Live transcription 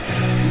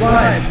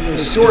live from the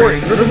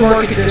historic River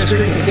Market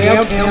District in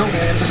downtown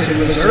Kansas City,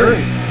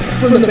 Missouri,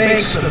 from the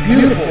banks of the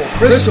beautiful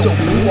crystal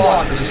blue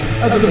waters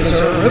of the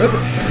Missouri River.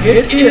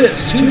 It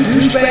is Two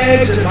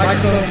Douchebags and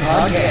Microphone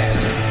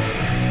Podcast.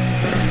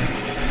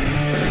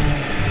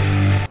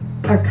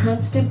 Our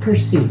constant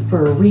pursuit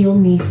for a real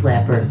knee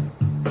slapper.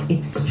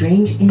 It's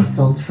strange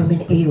insults from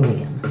an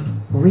alien.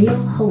 Real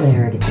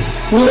hilarity.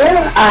 You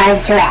are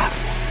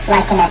dressed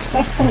like an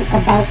assistant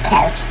debate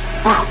coach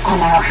at an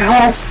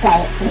Ohio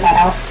State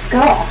middle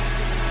school.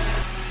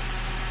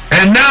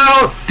 And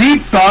now,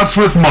 Deep Thoughts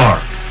with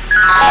Mark.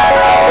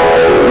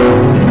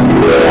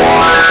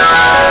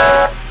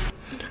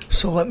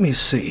 So let me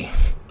see.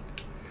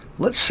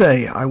 Let's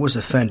say I was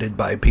offended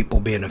by people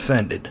being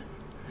offended.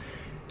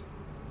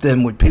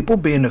 Then would people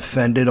being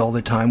offended all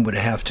the time would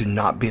have to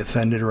not be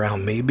offended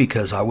around me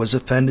because I was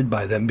offended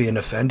by them being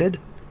offended?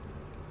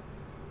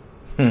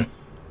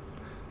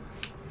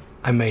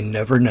 I may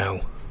never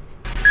know.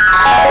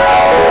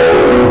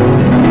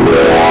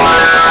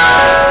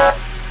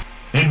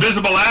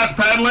 Invisible ass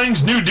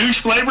paddlings, new douche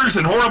flavors,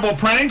 and horrible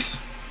pranks?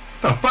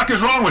 The fuck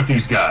is wrong with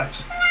these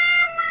guys?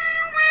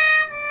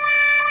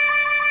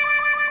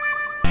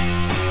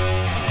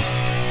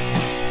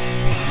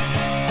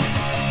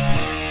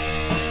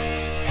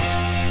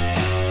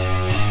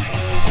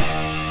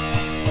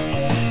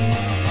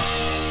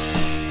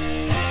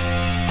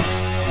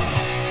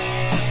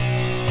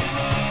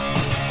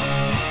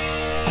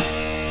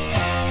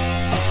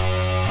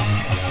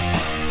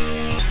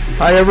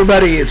 Hi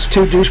everybody, it's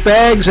Two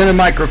Douchebags and a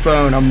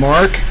Microphone. I'm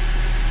Mark.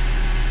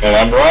 And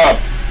I'm Rob.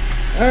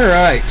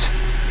 Alright.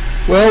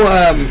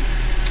 Well,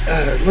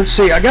 let's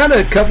see. I got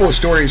a couple of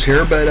stories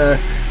here, but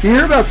you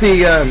hear about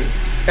the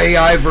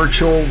AI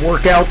virtual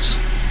workouts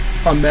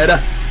on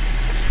Meta?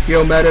 You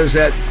know, Meta is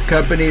that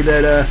company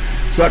that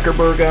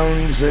Zuckerberg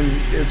owns, and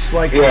it's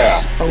like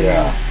its own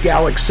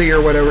galaxy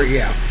or whatever.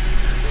 Yeah.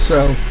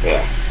 So,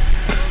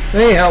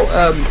 anyhow,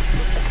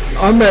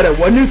 on Meta,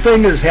 one new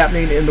thing is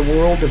happening in the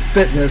world of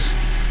fitness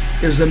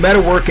is the Meta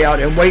workout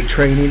and weight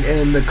training,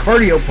 and the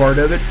cardio part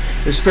of it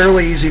is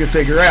fairly easy to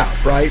figure out,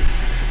 right?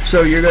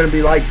 So you're going to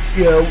be like,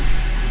 you know,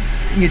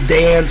 you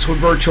dance with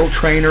virtual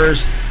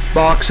trainers,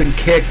 box and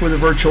kick with the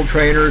virtual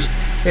trainers,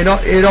 and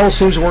it all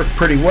seems to work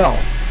pretty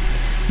well.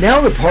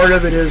 Now the part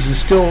of it is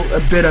still a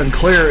bit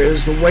unclear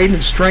is the weight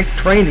and strength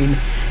training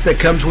that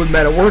comes with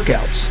Meta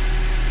workouts.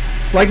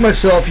 Like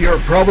myself, you're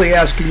probably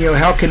asking, you know,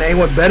 how can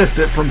anyone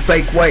benefit from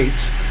fake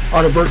weights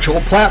on a virtual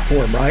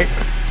platform, right?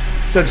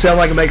 Doesn't sound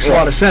like it makes a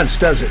lot of sense,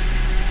 does it?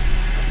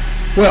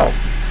 Well,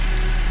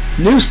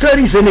 new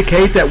studies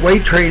indicate that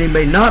weight training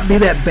may not be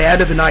that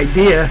bad of an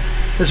idea.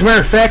 As a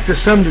matter of fact, to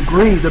some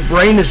degree, the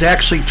brain is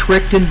actually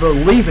tricked into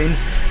believing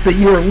that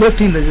you are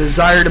lifting the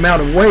desired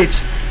amount of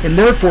weights and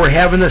therefore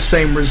having the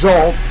same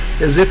result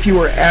as if you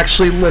were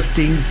actually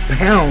lifting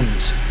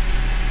pounds.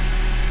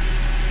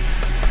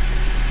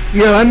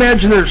 You know, I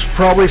imagine there's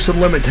probably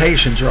some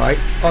limitations, right,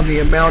 on the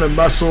amount of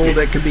muscle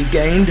that can be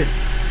gained.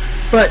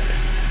 But,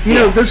 you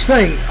know, this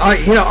thing,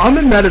 I'm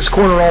in Meta's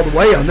corner all the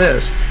way on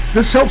this.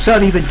 This helps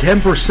out even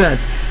 10%.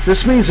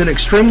 This means an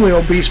extremely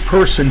obese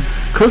person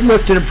could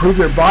lift and improve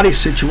their body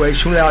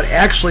situation without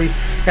actually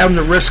having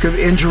the risk of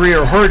injury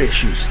or heart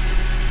issues.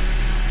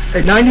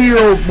 A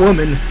 90-year-old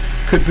woman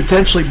could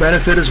potentially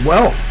benefit as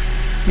well.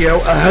 You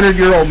know, a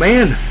 100-year-old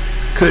man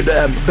could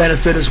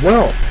benefit as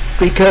well.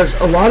 Because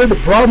a lot of the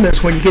problem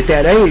is when you get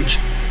that age,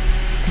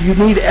 you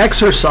need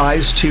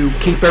exercise to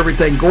keep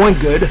everything going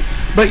good,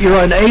 but you're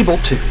unable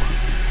to.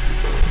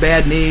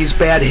 Bad knees,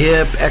 bad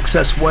hip,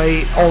 excess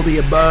weight, all the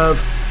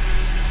above.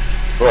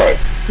 Right.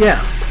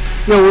 Yeah.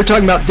 You know, we were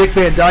talking about Dick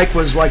Van Dyke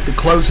was like the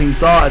closing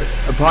thought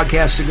a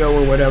podcast ago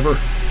or whatever.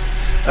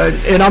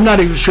 And I'm not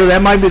even sure.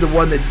 That might be the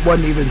one that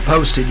wasn't even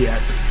posted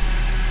yet.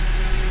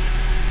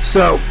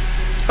 So,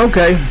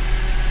 okay.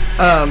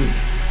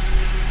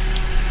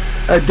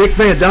 Dick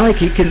Van Dyke,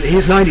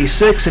 he's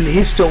 96 and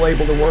he's still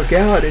able to work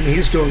out and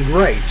he's doing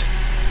great.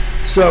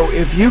 So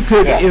if you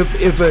could, if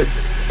a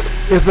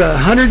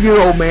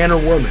 100-year-old man or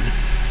woman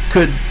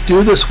could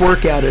do this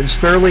workout, and it's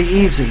fairly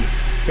easy,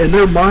 and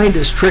their mind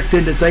is tricked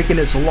into thinking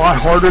it's a lot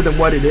harder than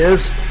what it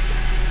is,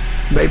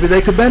 maybe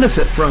they could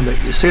benefit from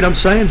it. You see what I'm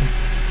saying?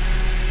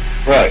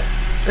 Right.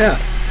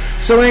 Yeah.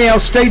 So anyhow,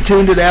 stay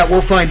tuned to that.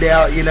 We'll find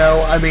out, you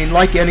know. I mean,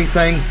 like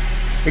anything,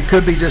 it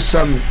could be just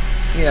some,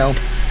 you know,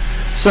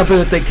 something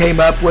that they came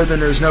up with and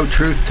there's no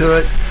truth to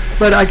it.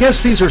 But I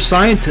guess these are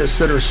scientists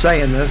that are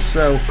saying this,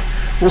 so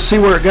we'll see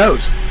where it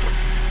goes.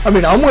 I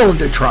mean, I'm willing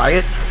to try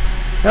it.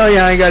 Hell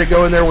yeah, I ain't got to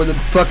go in there with the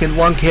fucking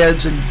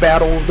lunkheads and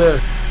battle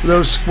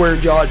those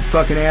square-jawed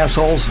fucking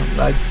assholes.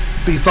 That'd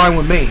be fine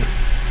with me.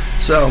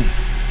 So,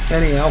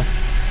 anyhow,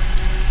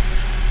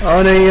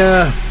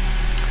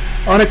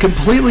 on a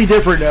completely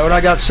different note, I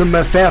got some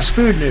fast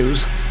food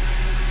news.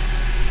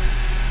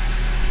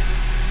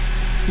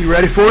 You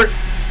ready for it?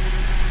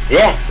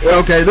 Yeah.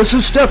 Okay, this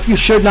is stuff you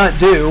should not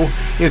do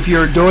if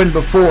you're doing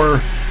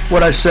before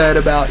what I said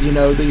about, you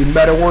know, the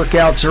meta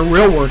workouts or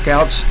real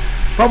workouts.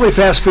 Probably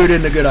fast food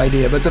isn't a good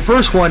idea. But the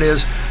first one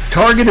is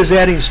Target is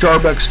adding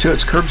Starbucks to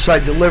its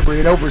curbside delivery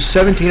in over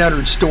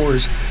 1,700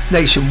 stores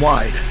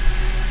nationwide.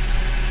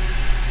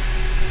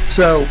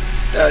 So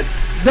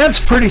that's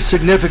pretty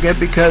significant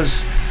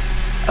because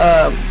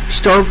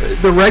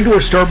the regular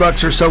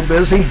Starbucks are so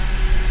busy.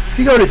 If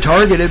you go to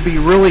Target, it'd be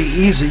really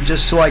easy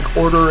just to like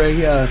order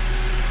a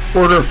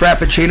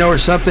Frappuccino or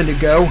something to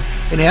go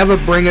and have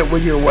it bring it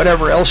with your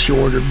whatever else you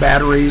ordered,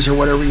 batteries or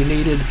whatever you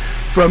needed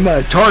from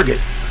Target.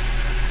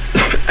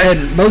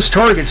 And most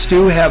Targets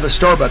do have a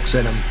Starbucks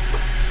in them.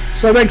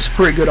 So I think it's a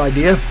pretty good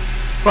idea.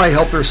 Probably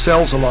help their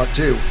sales a lot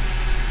too.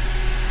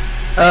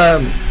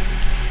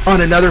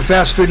 On another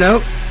fast food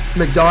note,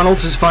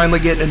 McDonald's is finally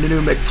getting a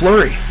new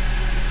McFlurry.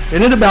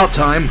 Isn't it about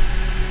time?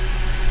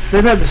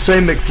 They've had the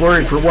same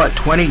McFlurry for what,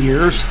 20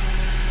 years?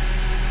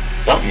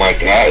 Something like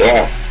that,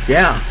 yeah.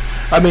 Yeah.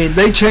 I mean,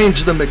 they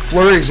changed the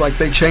McFlurries like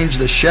they changed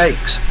the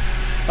shakes.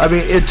 I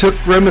mean, it took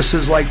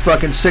Grimace's like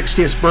fucking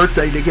 60th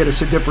birthday to get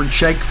us a different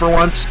shake for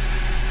once.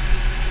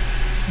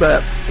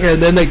 But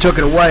and then they took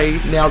it away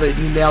now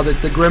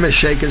that the Grimace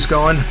shake is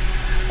gone.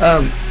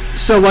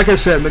 So like I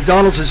said,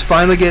 McDonald's is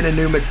finally getting a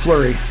new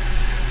McFlurry.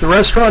 The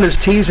restaurant is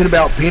teasing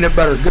about peanut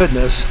butter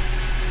goodness.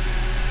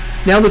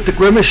 Now that the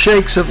Grimace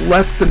shakes have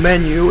left the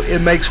menu, it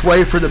makes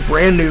way for the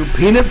brand new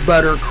Peanut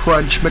Butter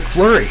Crunch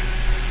McFlurry.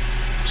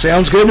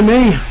 Sounds good to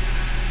me.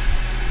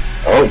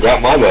 Oh,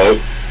 got my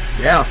vote.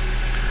 Yeah.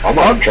 I'm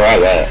going to try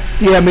that.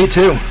 Yeah, me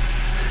too.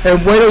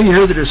 And wait till you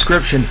hear the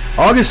description.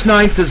 August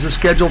 9th is the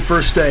scheduled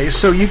first day,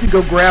 so you could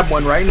go grab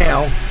one right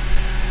now.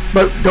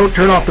 But don't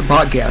turn off the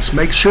podcast.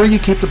 Make sure you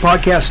keep the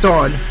podcast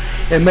on,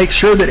 and make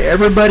sure that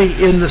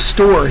everybody in the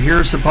store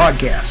hears the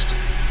podcast.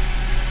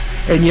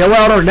 And yell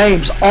out our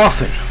names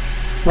often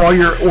while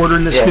you're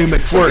ordering this new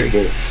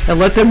McFlurry. And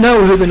let them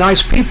know who the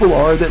nice people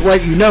are that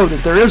let you know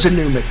that there is a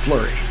new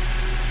McFlurry.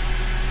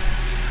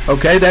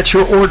 Okay, that's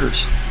your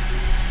orders.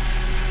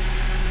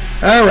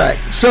 Alright,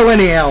 so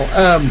anyhow,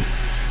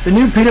 the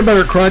new Peanut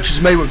Butter Crunch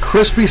is made with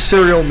crispy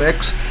cereal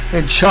mix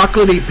and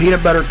chocolatey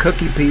peanut butter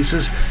cookie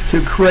pieces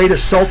to create a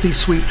salty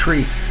sweet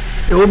treat.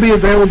 It will be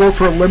available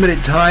for a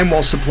limited time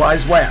while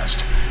supplies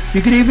last.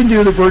 You can even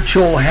do the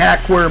virtual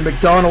hack where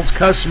McDonald's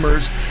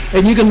customers,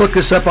 and you can look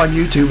this up on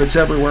YouTube, it's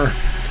everywhere.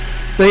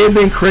 They have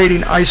been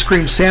creating ice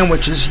cream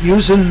sandwiches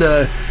using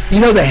the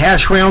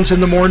hash browns in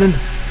the morning?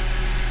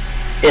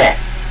 Yeah.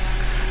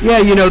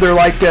 Yeah, they're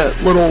like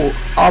little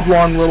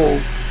oblong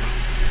little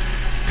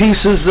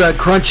pieces,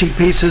 crunchy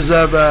pieces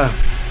of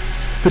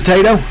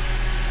potato.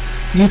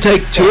 You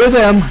take two of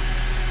them,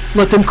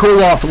 let them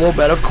cool off a little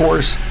bit, of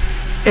course,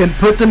 and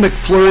put the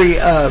McFlurry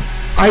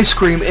ice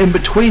cream in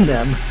between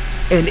them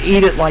and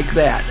eat it like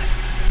that.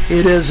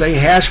 It is a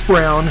hash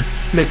brown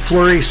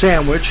McFlurry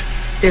sandwich,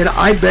 and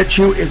I bet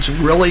you it's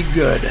really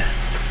good.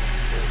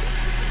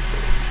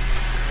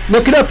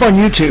 Look it up on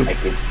YouTube.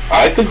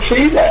 I could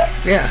see that.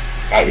 Yeah.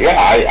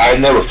 I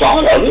never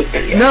thought of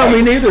it. No,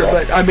 me neither.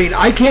 But I mean,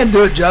 I can't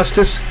do it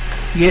justice.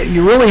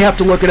 You really have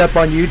to look it up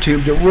on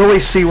YouTube to really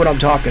see what I'm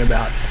talking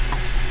about.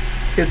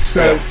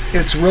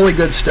 It's really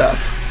good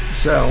stuff.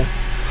 So,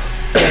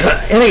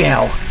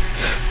 anyhow,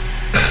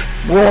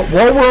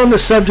 while we're on the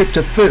subject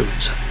of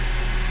foods,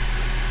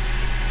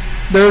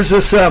 there's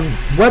this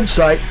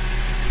website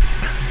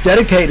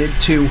dedicated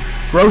to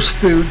gross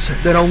foods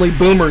that only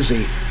boomers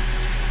eat.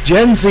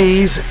 Gen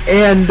Zs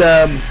and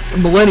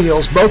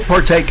millennials both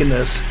partake in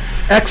this.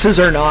 X's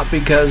are not,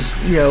 because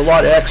a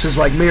lot of X's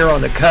like me are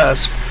on the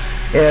cusp,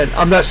 and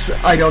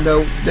I don't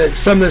know that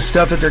some of the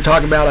stuff that they're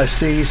talking about I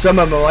see. Some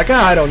of them are like,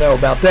 I don't know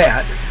about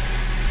that.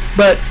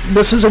 But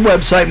this is a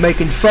website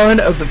making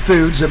fun of the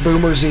foods that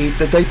boomers eat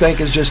that they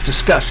think is just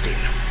disgusting.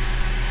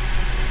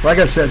 Like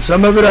I said,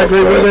 some of it I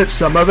agree with it,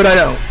 some of it I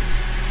don't.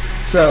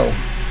 So,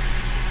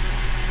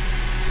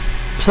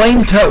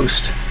 plain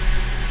toast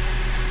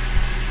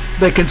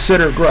they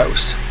consider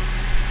gross.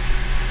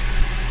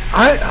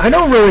 I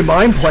don't really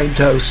mind plain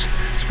toast,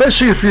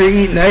 especially if you're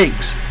eating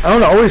eggs. I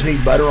don't always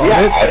need butter on it.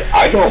 Yeah,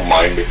 I don't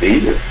mind it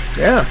either.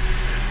 Yeah.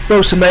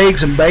 Throw some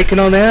eggs and bacon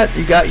on that,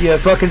 you got you a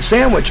fucking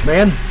sandwich,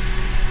 man.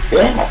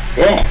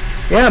 Yeah.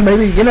 Yeah,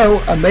 maybe,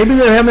 maybe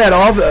they're having that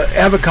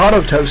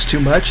avocado toast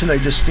too much, and they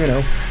just,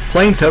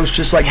 plain toast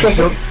just like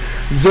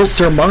zilts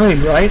their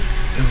mind, right?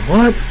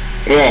 What?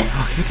 Yeah.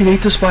 Oh, you can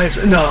eat the spice?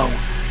 No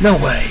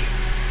way.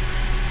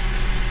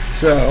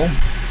 So,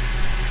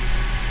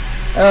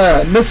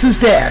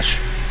 Mrs. Dash.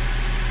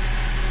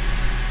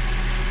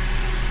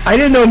 I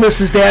didn't know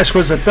Mrs. Dash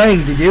was a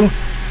thing, did you?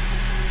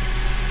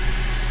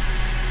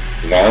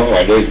 No,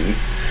 I didn't.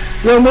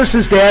 Well,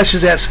 Mrs. Dash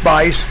is that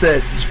spice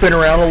that's been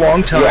around a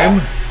long time.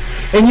 Yeah.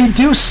 And you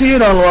do see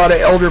it on a lot of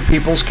elder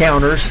people's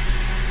counters.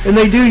 And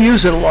they do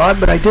use it a lot,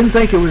 but I didn't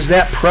think it was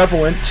that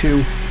prevalent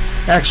to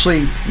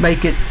actually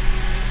make it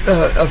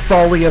a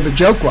folly of a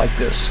joke like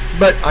this.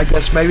 But I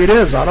guess maybe it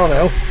is, I don't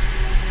know.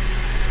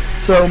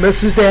 So,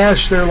 Mrs.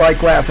 Dash, they're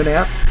like laughing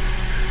at.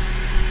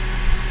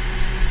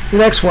 The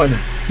next one,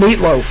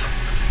 meatloaf.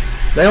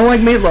 They don't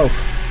like meatloaf.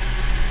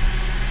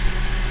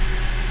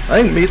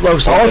 I think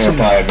meatloaf's awesome.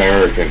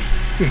 Anti-American.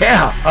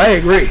 Yeah, I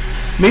agree.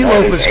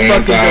 Meatloaf is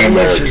fucking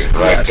delicious.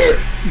 Right yes. there.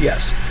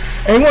 Yes.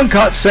 Anyone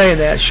caught saying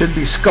that should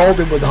be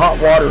scalded with hot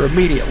water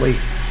immediately.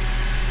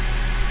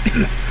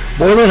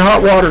 Boiling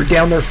hot water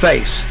down their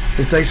face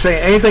if they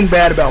say anything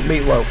bad about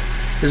meatloaf.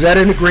 Is that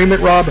an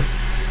agreement, Rob?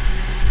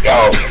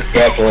 Oh,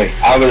 definitely.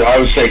 I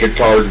was thinking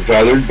tarred and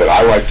feathered, but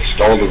I like to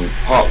scald them in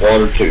hot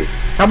water too.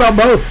 How about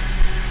both?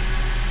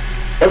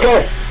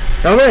 Okay.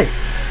 Okay.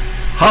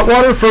 Hot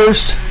water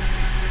first,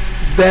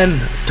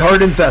 then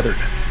tarred and feathered.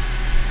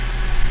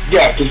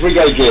 Yeah, because we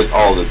got to get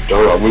all the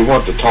dirt. We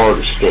want the tar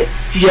to stick.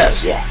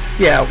 Yes. Yeah.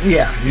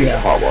 Yeah.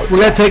 Hot water. We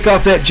got to take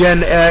off that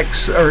Gen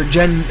X or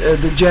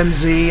the Gen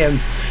Z,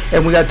 and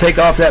we got to take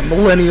off that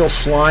millennial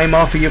slime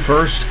off of you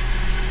first.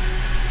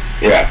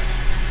 Yeah.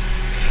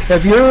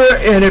 If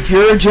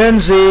you're a Gen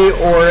Z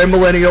or a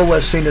millennial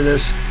listening to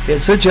this,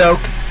 it's a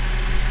joke.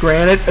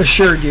 Granted,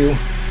 assured you.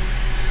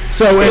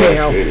 So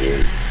anyhow,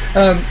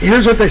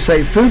 here's what they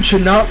say: food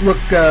should not look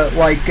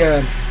like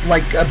a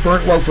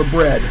burnt loaf of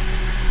bread.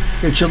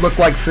 It should look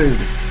like food.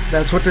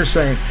 That's what they're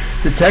saying.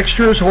 The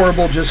texture is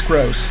horrible, just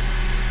gross.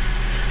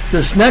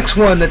 This next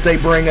one that they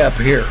bring up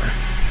here,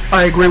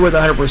 I agree with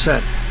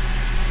 100%.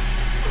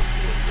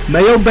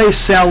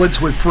 Mayo-based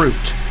salads with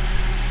fruit.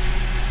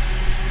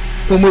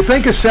 When we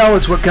think of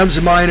salads, what comes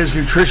to mind is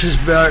nutritious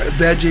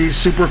veggies,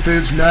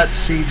 superfoods, nuts,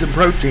 seeds, and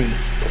protein.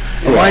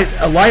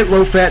 A light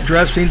low-fat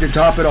dressing to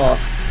top it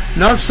off.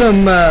 Not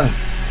some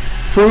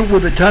fruit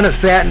with a ton of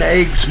fat and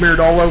egg smeared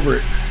all over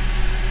it.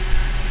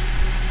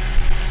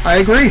 I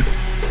agree.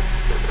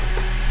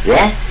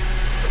 Yeah.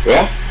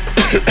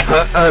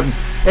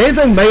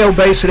 Anything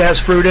mayo-based that has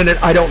fruit in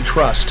it, I don't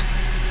trust.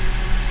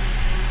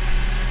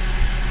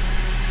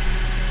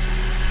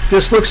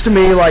 This looks to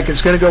me like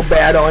it's going to go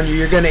bad on you.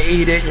 You're going to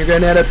eat it, and you're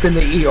going to end up in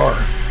the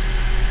ER.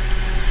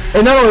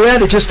 And not only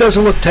that, it just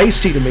doesn't look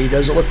tasty to me.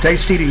 Does it look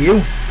tasty to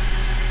you?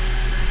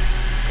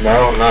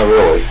 No, not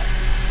really.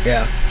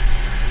 Yeah.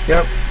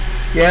 Yep.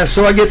 Yeah,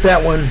 so I get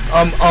that one.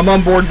 I'm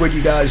on board with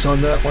you guys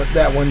on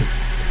that one.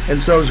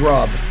 And so's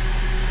Rob.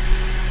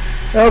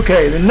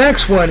 Okay, the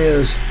next one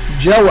is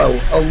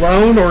Jell-O,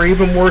 alone or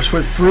even worse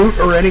with fruit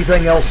or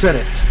anything else in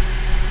it.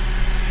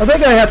 I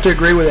think I have to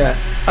agree with that.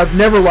 I've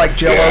never liked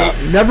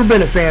Jell-O, never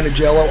been a fan of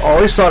Jell-O,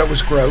 always thought it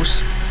was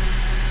gross.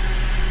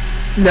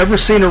 Never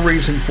seen a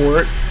reason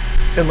for it,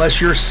 unless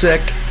you're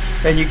sick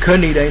and you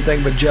couldn't eat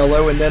anything but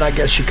Jell-O, and then I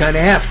guess you kind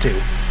of have to.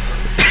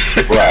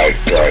 Right.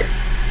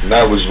 And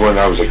that was when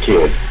I was a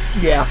kid.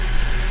 Yeah.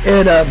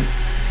 And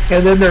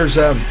then there's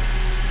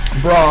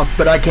broth,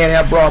 but I can't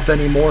have broth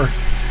anymore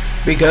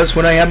because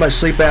when I had my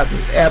sleep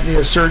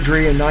apnea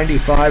surgery in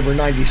 95 or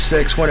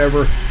 96,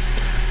 whatever,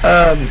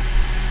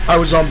 I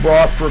was on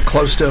broth for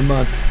close to a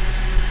month,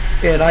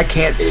 and I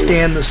can't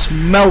stand the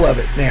smell of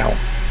it now.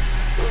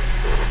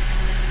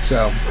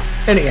 So,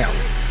 anyhow.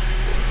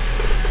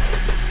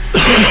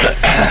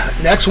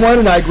 Next one,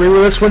 and I agree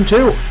with this one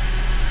too.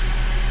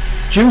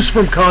 Juice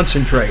from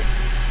concentrate.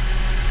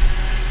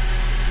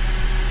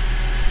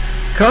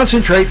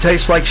 Concentrate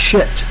tastes like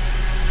shit.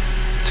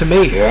 To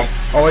me. Yeah.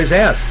 Always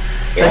has.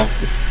 Yeah.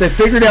 They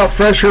figured out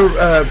fresher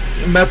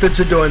methods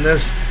of doing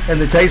this, and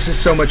the taste is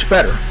so much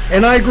better.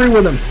 And I agree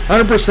with them,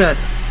 100%.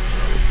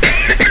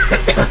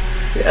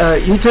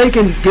 You take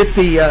and get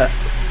the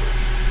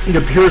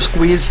pure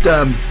squeezed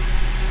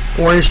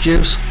orange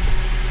juice,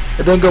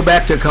 and then go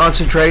back to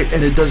concentrate,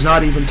 and it does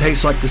not even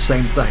taste like the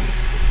same thing.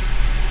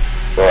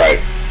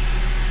 Right.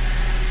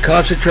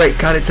 Concentrate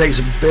kind of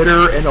tastes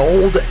bitter and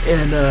old,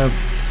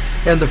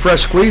 and the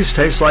fresh squeeze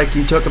tastes like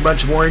you took a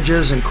bunch of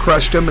oranges and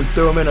crushed them and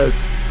threw them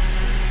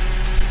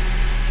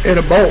in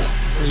a bowl.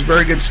 It was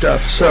very good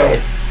stuff. So,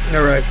 right.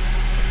 All right.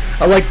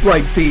 I like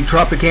the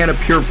Tropicana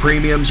Pure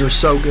Premiums are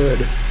so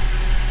good.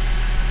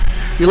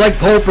 You like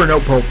pulp or no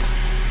pulp?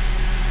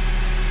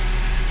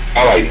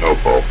 I like no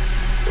pulp.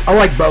 I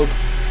like both.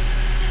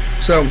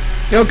 So,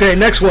 okay,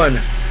 next one.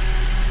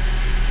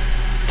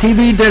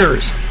 TV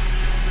dinners.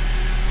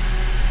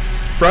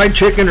 Fried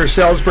chicken or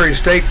Salisbury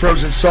steak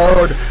frozen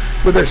solid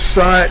with a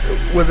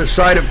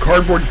side of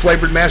cardboard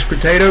flavored mashed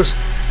potatoes,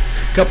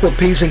 a couple of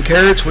peas and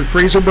carrots with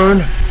freezer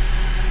burn.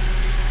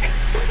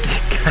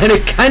 Kind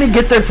of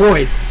get their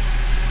point.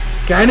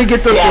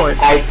 Point.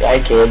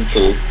 I can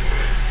too.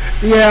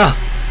 Yeah,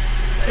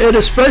 and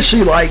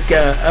especially like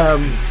there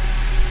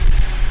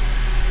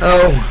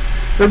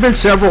have been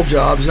several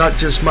jobs, not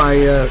just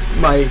my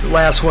my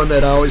last one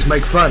that I always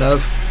make fun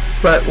of,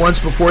 but once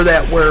before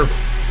that where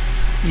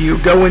you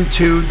go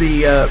into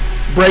the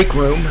break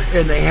room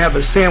and they have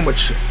a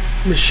sandwich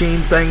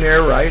machine thing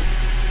there, right?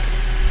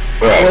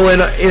 Well,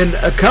 in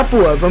a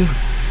couple of them,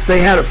 they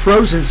had a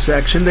frozen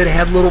section that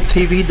had little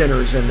TV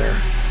dinners in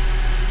there.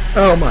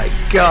 Oh my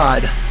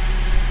God.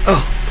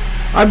 Oh,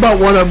 I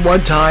bought one of them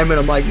one time and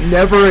I'm like,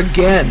 never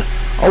again.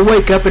 I'll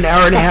wake up an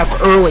hour and a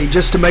half early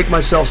just to make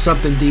myself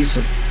something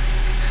decent.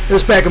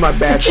 This back in my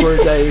bachelor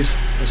days.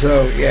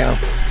 So, yeah.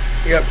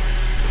 Yep.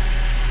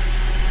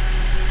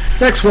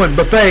 Next one,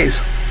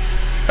 buffets.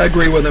 I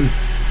agree with him.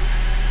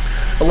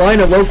 A line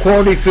of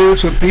low-quality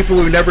foods with people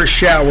who never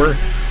shower,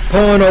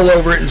 pulling all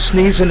over it and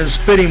sneezing and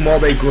spitting while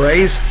they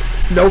graze.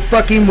 No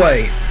fucking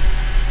way.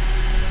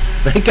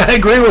 I think I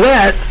agree with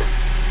that.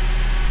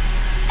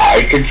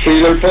 I can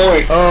see their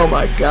point. Oh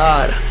my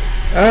God.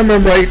 I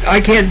remember I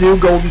can't do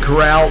Golden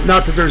Corral,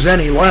 not that there's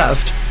any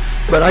left,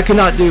 but I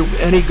cannot do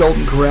any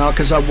Golden Corral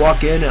because I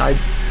walk in and I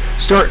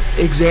start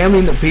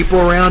examining the people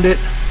around it,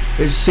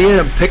 is seeing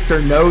them pick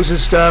their nose and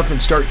stuff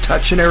and start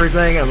touching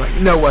everything. I'm like,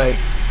 no way.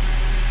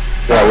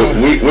 Yeah,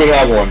 we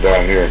have one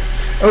down here.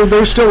 Oh,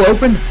 they're still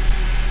open?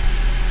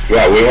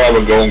 Yeah, we have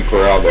a Golden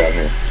Corral down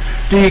here.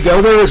 Do you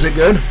go there? Is it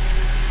good?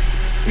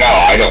 No,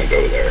 I don't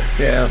go there.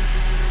 Yeah.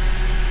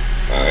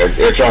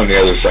 It's on the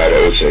other side of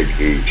Osage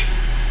Beach.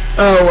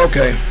 Oh,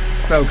 okay.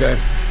 Okay.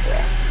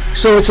 Yeah.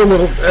 So it's a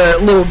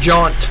little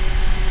jaunt,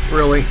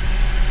 really.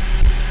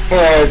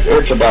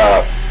 It's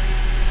about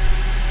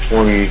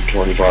 20,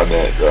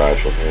 25-minute drive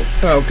from here.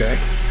 Okay.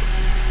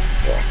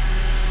 Yeah.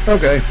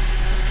 Okay.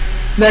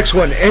 Next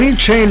one. Any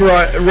chain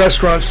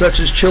restaurants such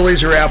as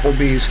Chili's or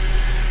Applebee's.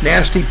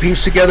 Nasty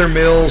pieced-together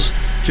meals,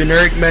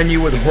 generic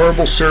menu with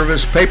horrible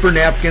service, paper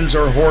napkins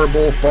are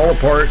horrible, fall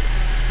apart,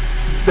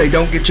 they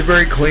don't get you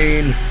very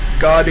clean,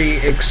 gaudy,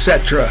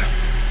 etc.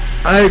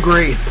 I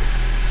agree.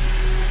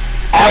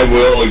 I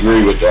will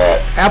agree with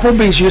that.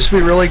 Applebee's used to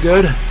be really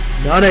good.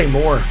 Not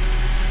anymore.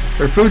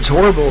 Their food's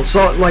horrible. It's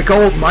all, like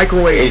old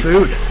microwave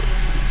food.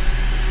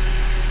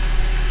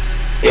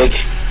 It's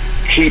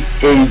cheap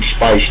food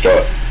spiced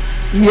up.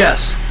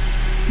 Yes.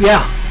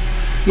 Yeah.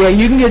 Yeah,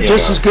 you can get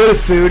just as good of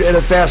food at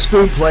a fast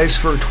food place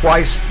for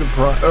twice the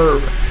price,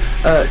 or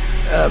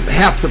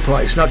half the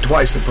price, not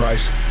twice the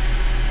price.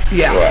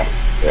 Yeah.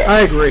 I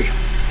agree.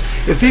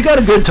 If you got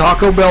a good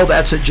Taco Bell,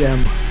 that's a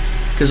gem.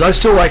 Because I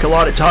still like a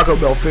lot of Taco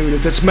Bell food.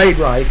 If it's made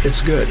right,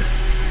 it's good.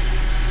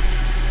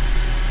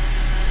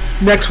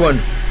 Next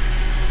one.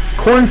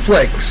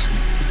 Cornflakes.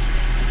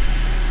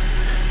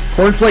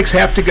 Cornflakes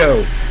have to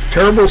go.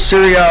 Terrible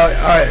cereal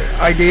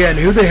idea, and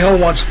who the hell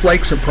wants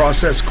flakes of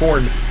processed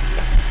corn?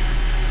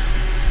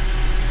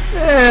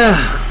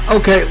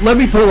 Okay, let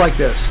me put it like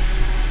this.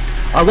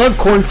 I love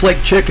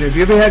cornflake chicken. Have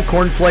you ever had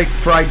cornflake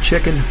fried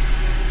chicken?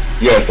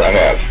 Yes, I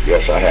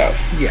have.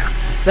 Yeah,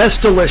 that's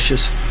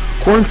delicious.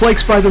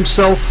 Cornflakes by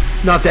themselves,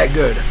 not that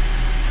good.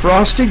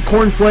 Frosted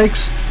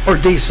cornflakes are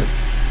decent.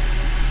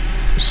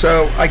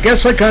 So, I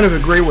guess I kind of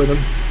agree with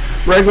them.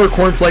 Regular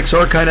cornflakes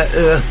are kind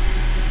of,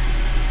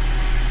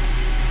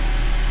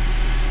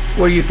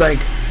 What do you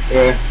think?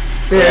 Yeah.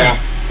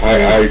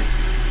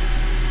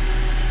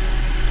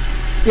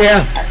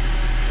 Yeah.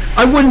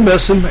 I wouldn't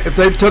miss them. If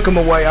they took them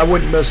away, I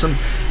wouldn't miss them.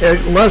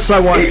 Unless I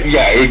wanted...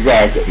 Yeah,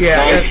 exactly.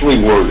 Yeah,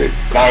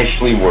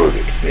 Nicely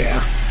worded.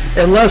 Yeah.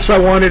 Unless I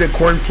wanted a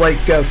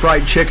cornflake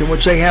fried chicken,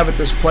 which they have at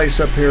this place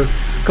up here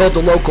called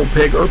the Local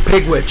Pig, or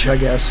Pigwitch, I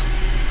guess.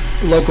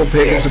 Local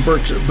Pig is a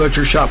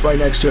butcher shop right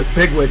next to it.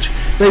 Pigwitch.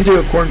 They do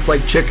a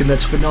cornflake chicken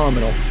that's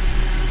phenomenal.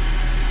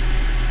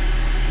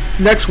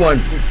 Next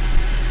one.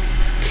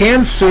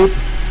 Canned soup,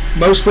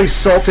 mostly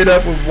salted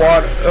up with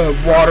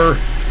water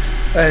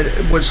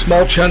with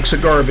small chunks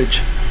of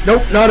garbage.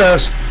 Nope, not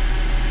us.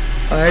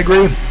 I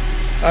agree.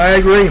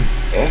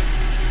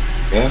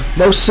 Yeah.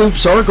 Most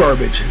soups are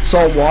garbage. It's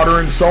all water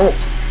and salt.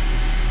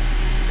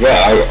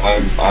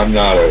 Yeah, I'm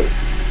not a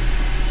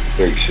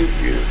big soup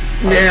eater.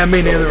 Yeah,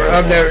 me neither.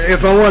 I've never.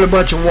 If I want a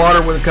bunch of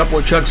water with a couple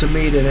of chunks of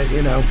meat in it,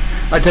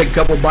 I take a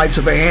couple bites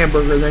of a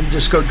hamburger, then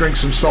just go drink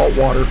some salt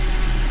water.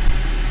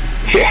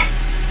 Yeah.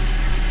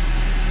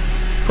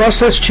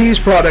 Processed cheese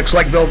products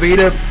like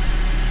Velveeta,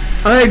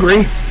 I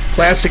agree.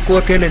 Plastic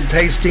looking and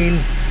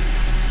tasting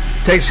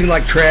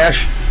like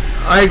trash.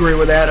 I agree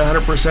with that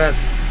 100%.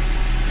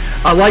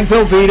 I like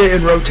Velveeta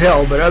and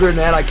Rotel, but other than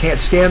that, I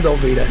can't stand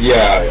Velveeta.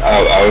 Yeah,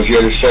 I was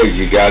going to say,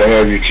 you got to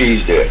have your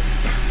cheese dip.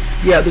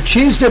 Yeah, the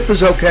cheese dip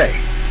is okay,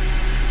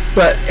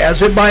 but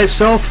as it by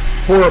itself,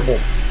 horrible.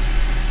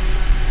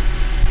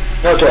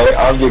 Okay,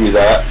 I'll give you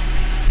that.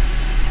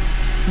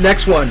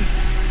 Next one.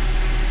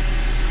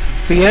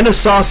 Vienna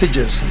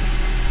sausages.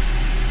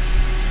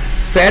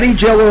 Fatty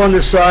jello on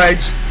the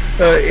sides,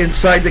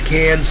 inside the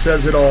can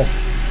says it all.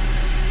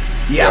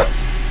 Yep.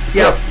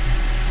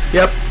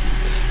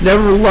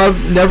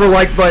 Never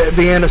liked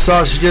Vienna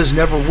sausages,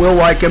 never will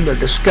like them. They're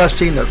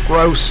disgusting, they're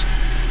gross.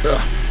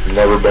 Ugh.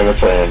 Never been a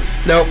fan.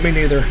 Nope, me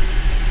neither.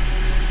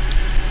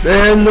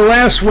 Then the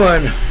last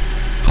one.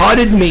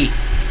 Potted meat.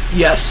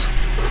 Yes.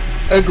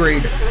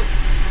 Agreed.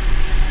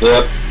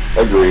 Yep,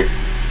 agreed.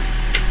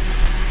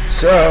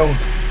 So,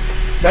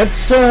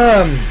 that's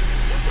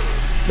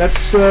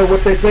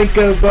what they think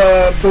of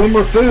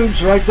Boomer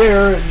Foods right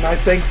there, and I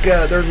think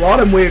there's a lot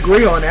of them we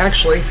agree on,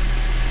 actually.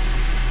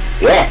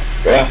 Yeah.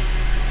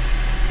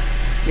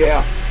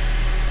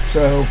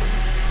 So,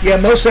 yeah,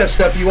 most of that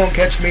stuff you won't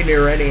catch me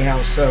near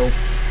anyhow, so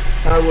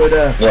I would...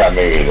 yeah,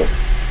 me either.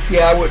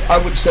 Yeah, I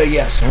would say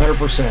yes,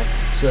 100%.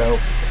 So,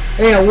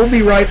 anyhow, we'll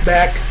be right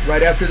back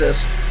right after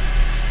this.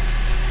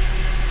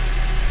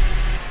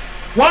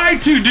 Why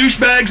 2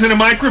 douchebags and a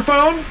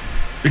microphone?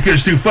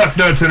 Because 2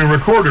 fucknuts and a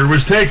recorder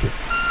was taken.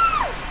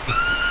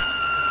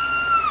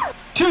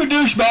 2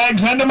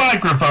 douchebags and a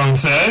microphone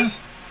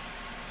says,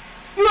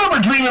 you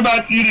ever dream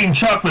about eating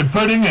chocolate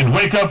pudding and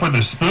wake up with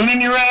a spoon in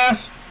your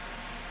ass?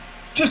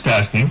 Just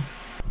asking.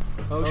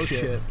 Oh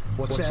shit,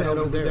 what's that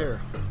over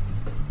there?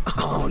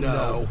 Oh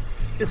no,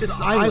 it's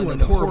this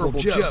island of horrible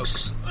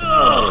jokes.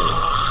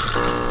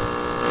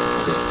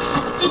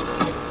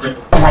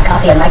 My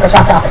copy of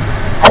Microsoft Office.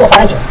 I will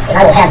find you, and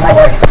I will have my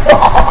word.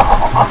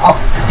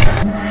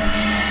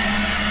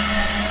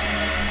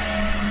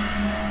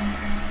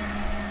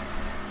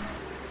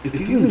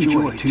 If you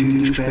enjoy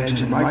two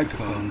douchebags and a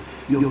microphone,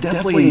 you'll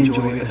definitely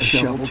enjoy a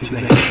shovel to the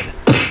head.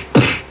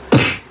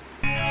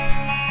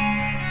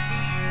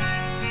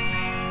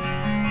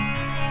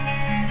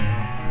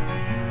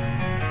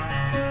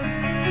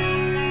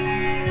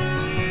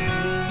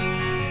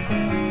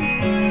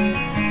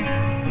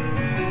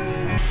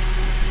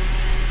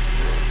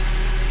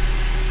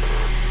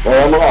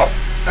 I'm up.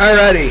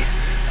 Alrighty.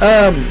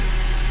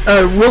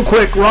 Real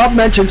quick, Rob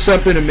mentioned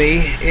something to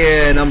me,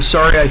 and I'm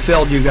sorry I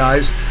failed you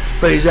guys,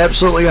 but he's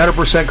absolutely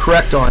 100%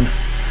 correct on.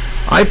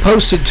 I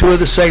posted two of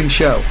the same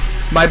show.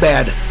 My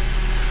bad.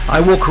 I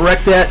will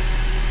correct that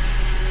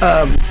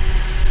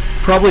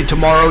probably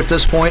tomorrow at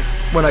this point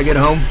when I get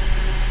home.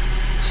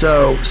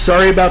 So,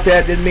 sorry about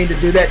that. Didn't mean to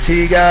do that to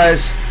you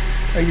guys.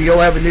 You'll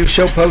have a new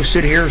show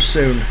posted here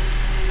soon.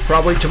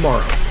 Probably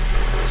tomorrow.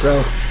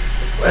 So,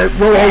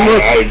 we'll all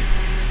look.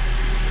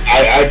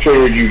 I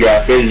figured you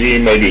got busy,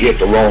 maybe hit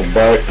the wrong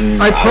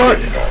button.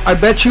 I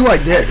bet you I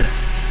did.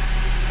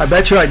 I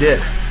bet you I did.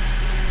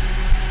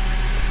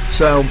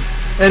 So,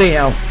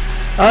 anyhow,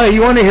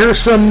 you want to hear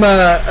some more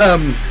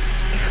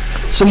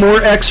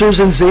Xers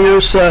and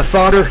Zers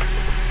fodder?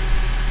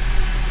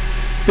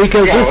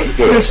 Because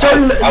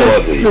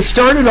this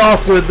started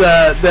off with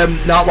them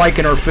not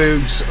liking our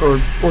foods or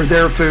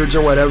their foods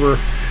or whatever.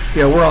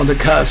 You know, we're on the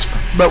cusp,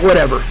 but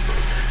whatever.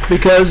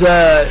 Because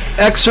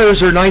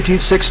Xers are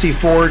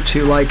 1964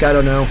 to, like, I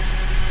don't know.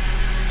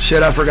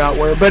 Shit, I forgot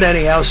where. But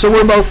anyhow, so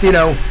we're both, you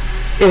know,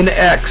 in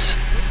X,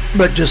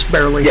 but just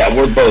barely. Yeah,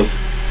 we're both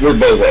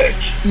X.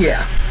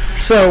 Yeah.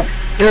 So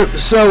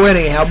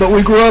anyhow, but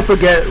we grew up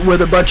again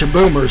with a bunch of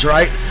boomers,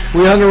 right?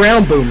 We hung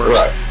around boomers.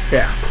 Right.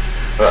 Yeah.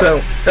 Right.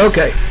 So,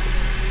 okay.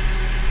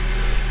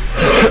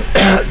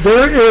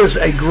 There is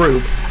a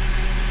group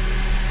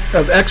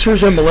of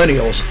Xers and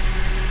millennials.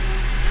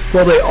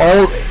 Well,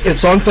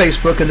 it's on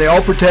Facebook, and they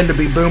all pretend to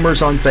be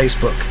boomers on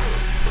Facebook.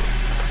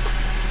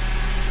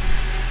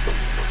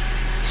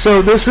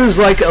 So this is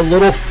like a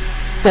little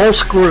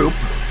false group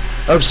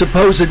of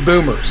supposed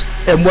boomers,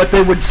 and what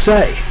they would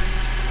say.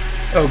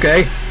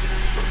 Okay?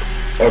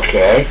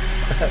 Okay.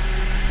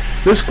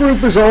 This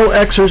group is all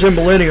Xers and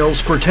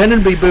millennials pretending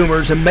to be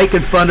boomers and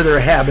making fun of their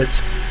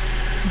habits.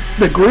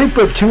 The group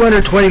of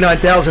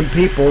 229,000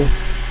 people,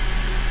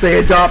 they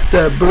adopt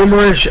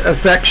boomerish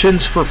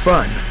affections for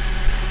fun.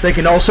 They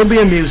can also be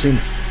amusing.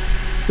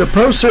 The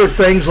posts are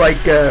things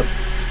like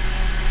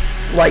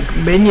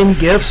minion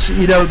gifs,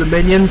 you know, the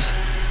minions?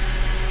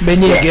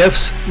 Minion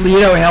gifs. You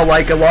know how,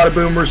 like, a lot of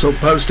boomers will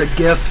post a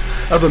gif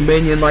of a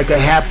minion, like a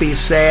happy,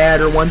 sad,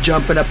 or one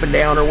jumping up and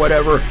down or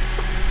whatever.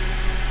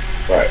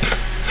 Right.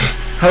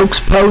 Hoax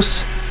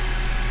posts.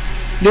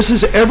 This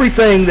is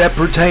everything that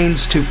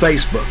pertains to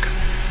Facebook.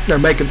 They're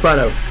making fun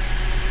of.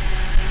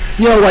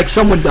 You know, like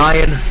someone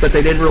dying, but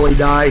they didn't really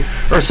die.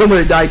 Or someone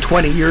that died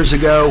 20 years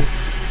ago,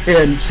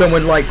 and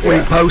someone, like,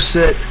 reposts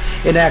it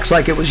and acts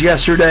like it was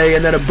yesterday,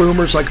 and then a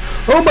boomer's like,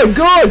 oh my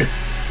god!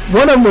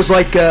 One of them was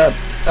like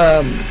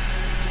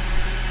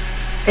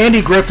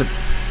Andy Griffith.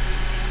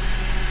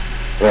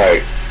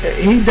 Right.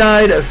 He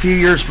died a few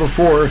years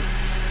before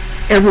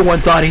everyone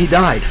thought he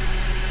died.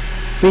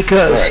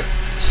 Because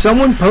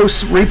someone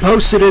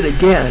reposted it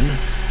again,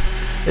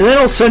 and then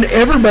all of a sudden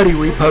everybody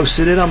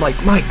reposted it. I'm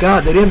like, my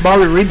god, they didn't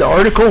bother to read the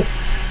article?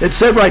 It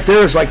said right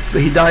there, it's like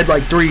he died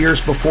like 3 years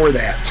before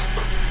that.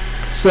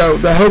 So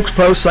the hoax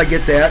posts, I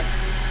get that.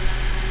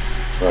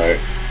 Right.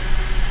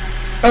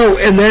 Oh,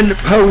 and then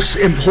posts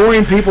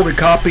imploring people to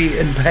copy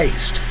and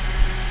paste.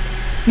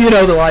 You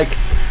know, they're like,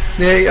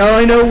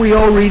 I know we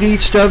all read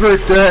each other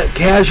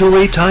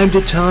casually, time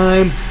to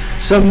time.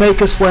 Some make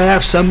us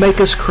laugh, some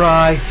make us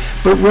cry,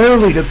 but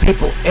rarely do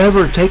people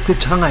ever take the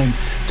time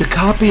to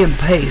copy and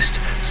paste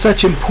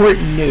such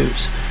important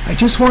news. I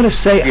just want to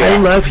say I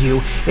love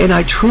you, and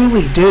I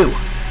truly do.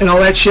 And all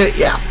that shit,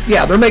 yeah,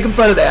 they're making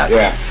fun of that.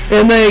 Yeah.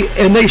 And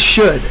they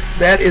should.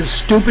 That is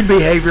stupid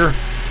behavior,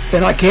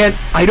 and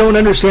I don't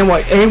understand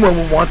why anyone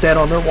would want that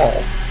on their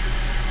wall.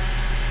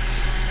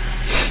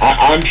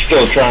 I'm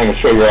still trying to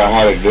figure out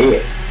how to do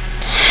it.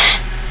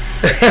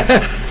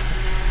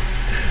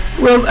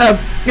 Well,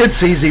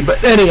 it's easy,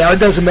 but anyhow, it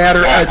doesn't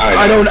matter.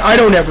 I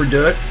don't ever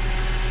do it.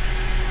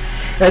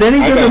 At any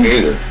given, don't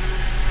either.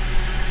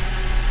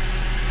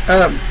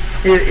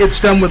 It's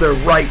done with a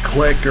right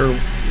click,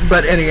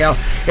 but anyhow,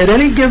 at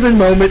any given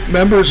moment,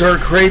 members are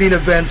creating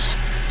events.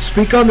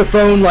 Speak on the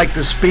phone like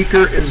the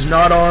speaker is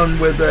not on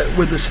with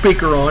the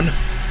speaker on,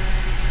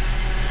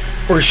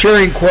 or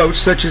sharing quotes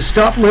such as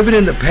 "Stop living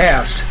in the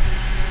past.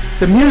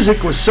 The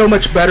music was so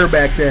much better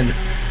back then."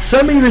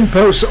 Some even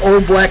post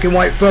old black and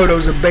white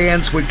photos of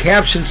bands with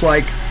captions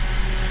like,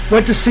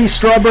 "Went to see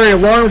Strawberry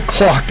Alarm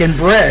Clock and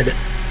Bread."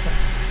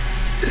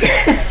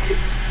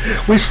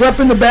 We slept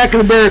in the back of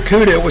the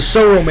Barracuda. It was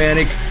so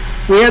romantic.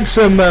 We had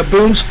some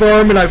Boone's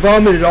Farm, and I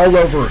vomited all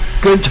over.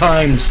 Good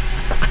times.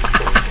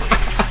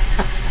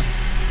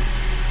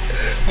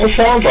 That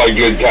sounds like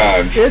good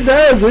times. It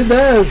does.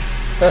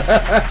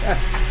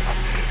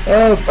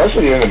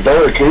 Especially in a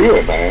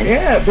Barracuda, man.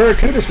 Yeah,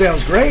 Barracuda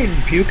sounds great.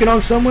 And puking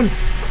on someone?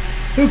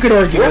 Who could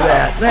argue with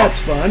that? That's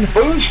fun.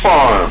 Boone's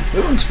Farm.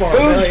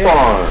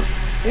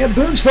 Yeah,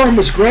 Boone's Farm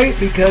was great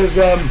because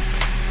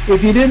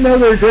if you didn't know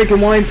they were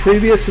drinking wine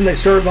previous and they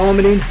started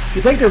vomiting,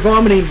 you think they're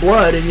vomiting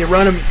blood and you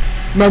run them.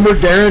 Remember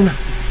Darren?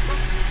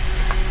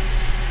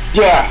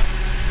 Yeah.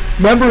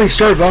 Remember he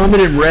started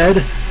vomiting red?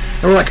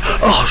 And we're like,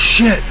 oh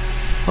shit.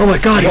 Oh my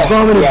God, he's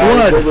vomiting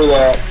blood. I remember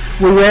that.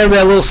 We ran to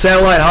that little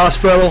satellite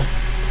hospital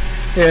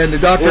and the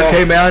doctor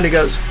came out and he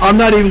goes, I'm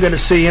not even going to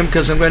see him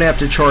because I'm going to have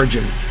to charge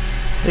him.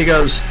 He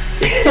goes,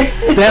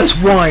 that's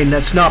wine,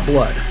 that's not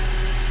blood.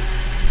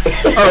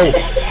 Oh.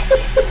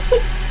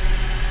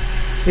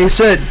 He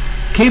said,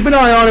 keep an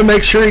eye on him,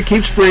 make sure he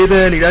keeps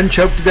breathing, he doesn't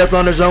choke to death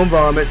on his own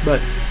vomit,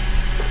 but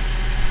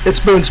it's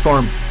Boone's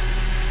Farm.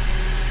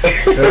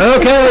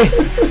 Okay.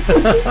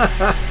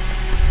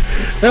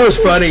 That was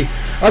funny.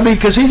 I mean,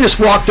 because he just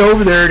walked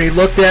over there and he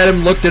looked at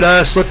him, looked at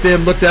us, looked at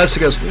him, looked at us, he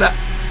goes, nah.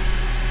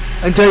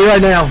 I can tell you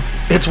right now,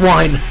 it's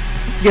wine.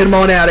 Get him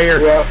on out of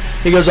here. Yeah.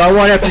 He goes, I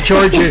want to have to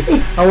charge you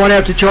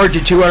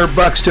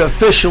 $200 to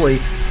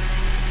officially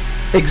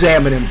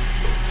examine him.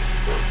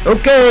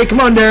 Okay, come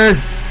on, Darren.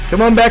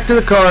 Come on back to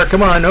the car.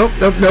 Come on. Nope,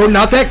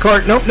 not that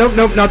car. Nope,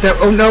 not that.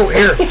 Oh, no,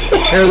 here,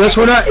 this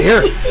one.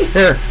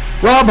 Here.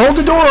 Rob, hold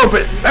the door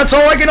open. That's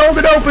all I can hold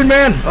it open,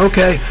 man.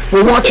 Okay.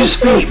 Well, watch his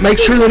feet. Make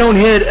sure they don't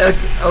hit.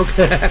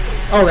 Okay.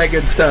 All that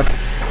good stuff.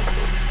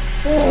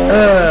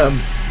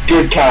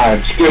 Good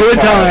times. Good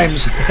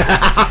times.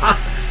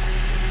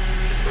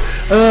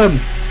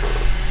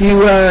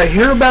 You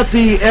hear about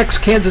the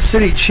ex-Kansas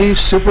City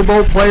Chiefs Super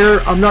Bowl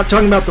player? I'm not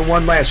talking about the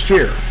one last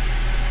year.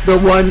 The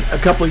one a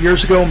couple of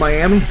years ago in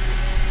Miami?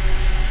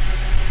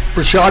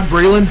 Rashad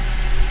Breeland?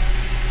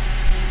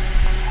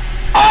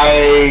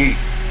 I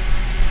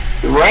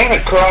ran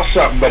across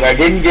something, but I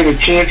didn't get a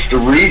chance to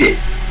read it.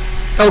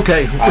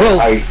 Okay, well...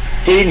 I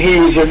seen he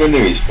was in the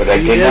news, but I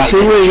did not.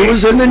 He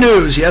was in the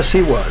news. Yes,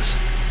 he was.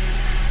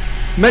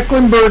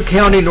 Mecklenburg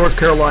County, North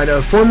Carolina,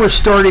 a former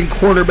starting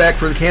cornerback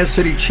for the Kansas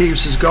City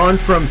Chiefs, has gone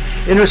from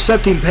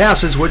intercepting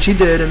passes, which he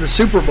did in the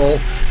Super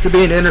Bowl, to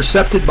being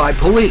intercepted by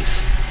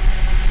police.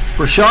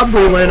 Rashad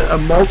Breeland, a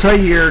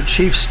multi-year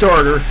Chiefs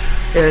starter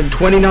and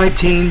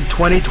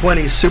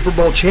 2019-2020 Super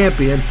Bowl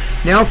champion,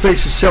 now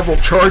faces several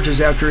charges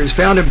after he was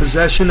found in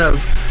possession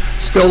of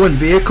stolen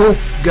vehicle,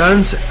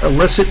 guns,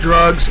 illicit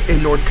drugs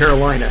in North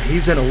Carolina.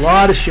 He's in a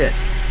lot of shit.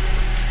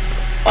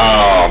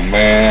 Oh,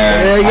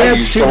 man. Yeah,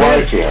 it's too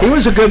bad. He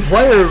was a good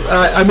player.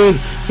 I mean,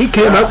 he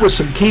came up with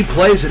some key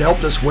plays that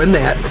helped us win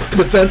that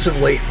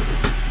defensively.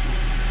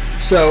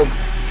 So,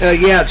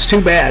 yeah, it's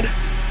too bad.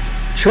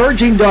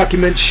 Charging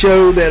documents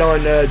show that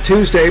on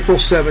Tuesday, April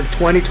 7,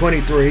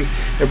 2023,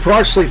 at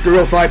approximately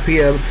 3:05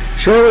 p.m.,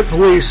 Charlotte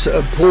police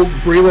pulled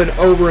Breeland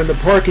over in the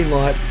parking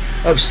lot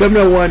of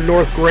 701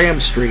 North Graham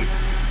Street.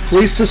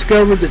 Police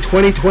discovered the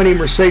 2020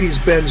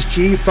 Mercedes-Benz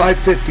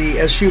G550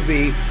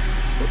 SUV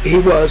he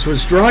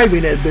was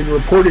driving had been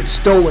reported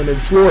stolen in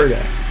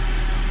Florida.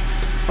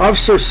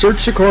 Officers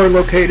searched the car and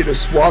located a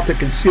swath of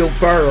concealed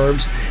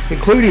firearms,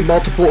 including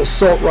multiple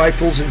assault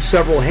rifles and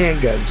several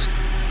handguns.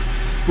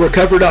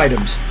 Recovered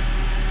items: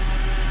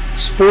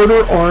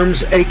 Sporter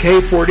Arms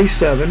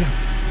AK-47,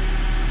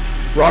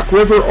 Rock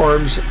River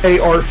Arms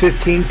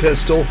AR-15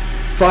 pistol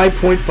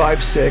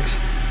 5.56,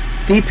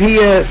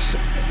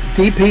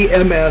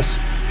 DPMS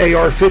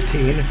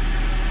AR-15,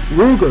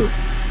 Ruger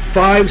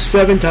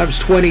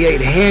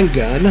 5.7x28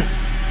 handgun,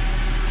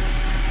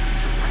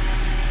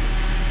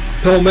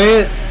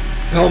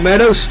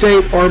 Palmetto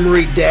State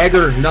Armory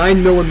Dagger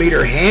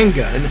 9mm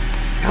handgun.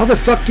 How the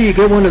fuck do you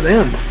get one of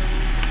them?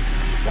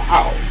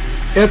 Wow.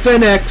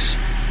 FNX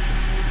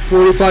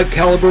 45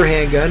 caliber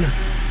handgun,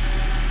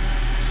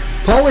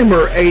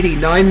 Polymer 80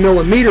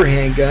 9mm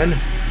handgun,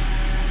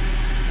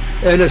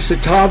 and a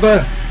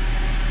Satava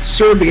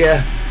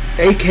Serbia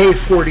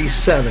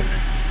AK-47.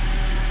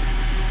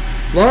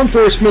 Law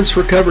enforcement's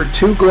recovered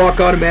 2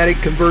 Glock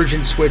automatic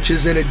conversion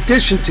switches in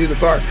addition to the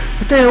fire.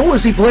 What the hell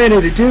was he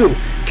planning to do?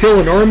 Kill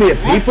an army of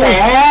people? What the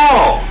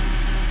hell?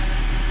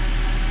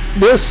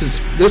 This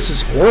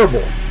is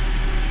horrible.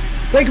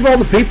 Think of all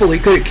the people he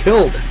could have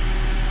killed.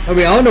 I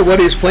mean, I don't know what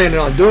he was planning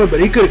on doing, but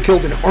he could have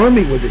killed an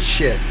army with this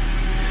shit.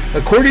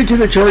 According to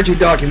the charging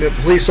document,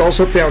 police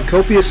also found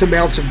copious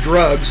amounts of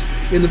drugs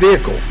in the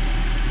vehicle.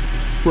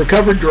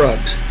 Recovered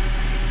drugs: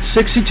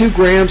 62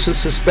 grams of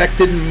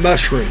suspected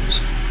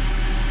mushrooms.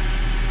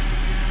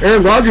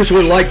 Aaron Rodgers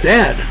would like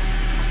that.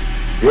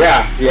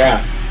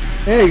 Yeah.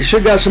 Hey, you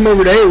should have got some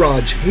over to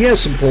A-Raj. He has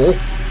some pull.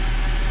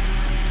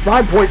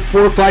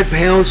 5.45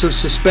 pounds of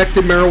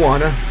suspected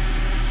marijuana.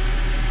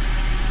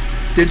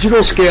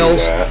 Digital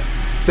scales,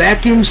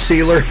 vacuum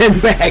sealer,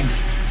 and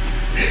bags.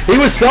 He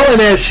was selling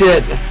that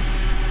shit.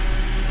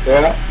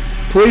 Yeah.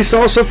 Police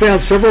also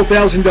found several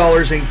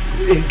 $1,000s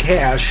in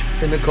cash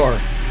in the car.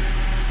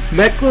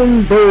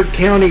 Mecklenburg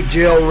County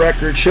Jail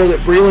records show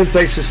that Breland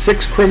faces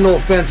 6 criminal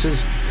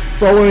offenses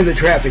following the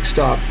traffic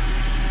stop.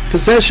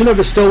 Possession of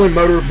a stolen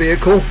motor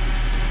vehicle,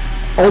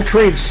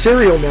 altering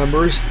serial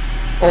numbers,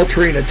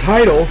 altering a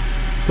title,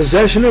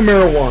 possession of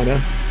marijuana,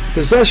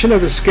 possession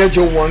of a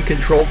Schedule I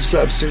controlled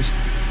substance,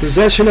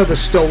 possession of a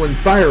stolen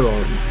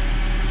firearm.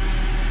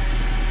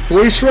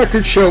 Police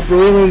records show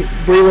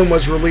Breland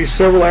was released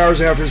several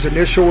hours after his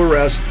initial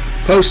arrest,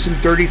 posting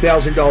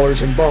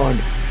 $30,000 in bond.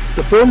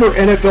 The former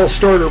NFL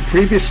starter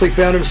previously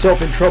found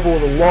himself in trouble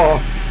with the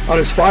law on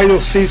his final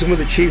season with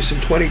the Chiefs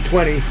in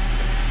 2020.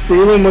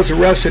 Breland was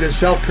arrested in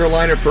South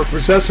Carolina for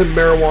possessing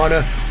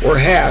marijuana or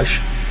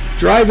hash,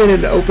 driving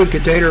an open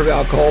container of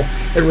alcohol,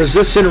 and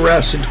resisting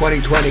arrest in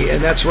 2020.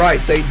 And that's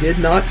right, they did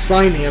not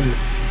sign him.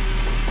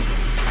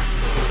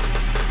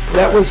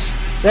 That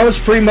was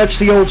pretty much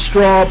the old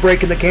straw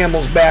breaking the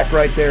camel's back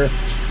right there.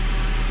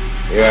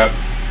 Yeah.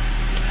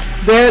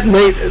 That and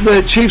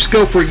the Chiefs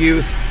go for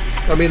youth.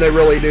 I mean, they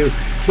really do.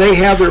 They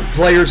have their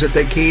players that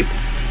they keep.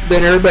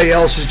 Then everybody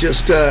else is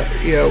just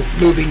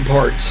moving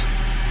parts,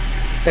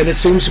 and it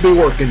seems to be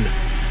working.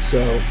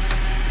 So.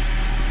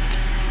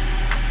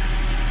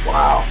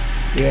 Wow.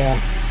 Yeah.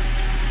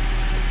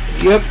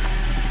 Yep.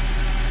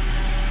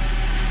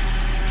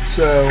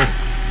 So.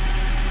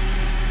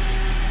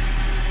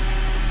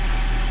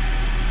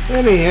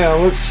 Anyhow,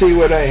 let's see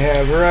what I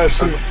have. Here are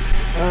some. Here,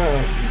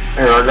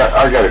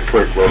 I got a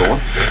quick little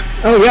one.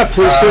 Oh yeah,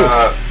 please do.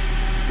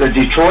 The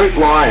Detroit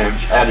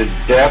Lions added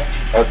depth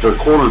at their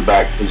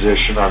quarterback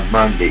position on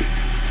Monday.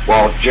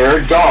 While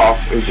Jared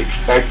Goff is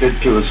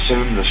expected to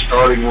assume the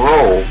starting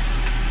role,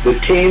 the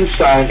team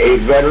signed a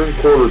veteran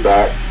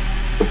quarterback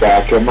to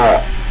back him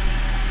up.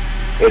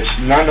 It's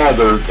none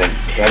other than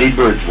Teddy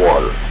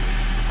Bridgewater.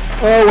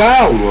 Oh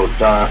wow! Who will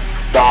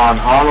don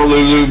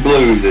Honolulu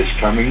blue this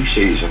coming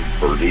season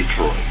for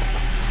Detroit.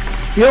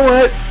 You know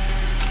what?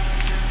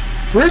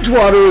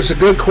 Bridgewater is a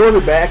good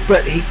quarterback,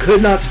 but he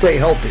could not stay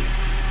healthy.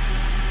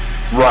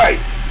 Right.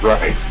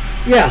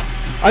 Yeah,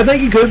 I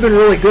think he could have been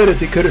really good if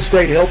he could have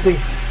stayed healthy.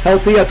 I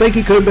think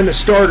he could have been a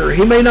starter.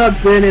 He may not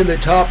have been in the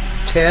top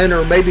 10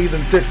 or maybe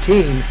even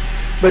 15,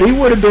 but he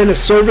would have been a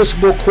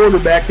serviceable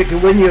quarterback that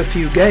could win you a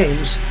few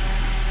games,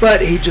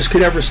 but he just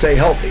could never stay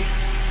healthy.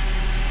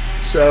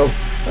 So,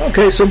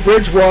 okay, so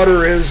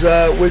Bridgewater is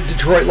with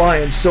Detroit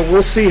Lions, so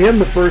we'll see him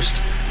the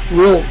first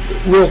real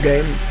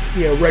game,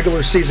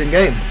 regular season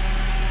game.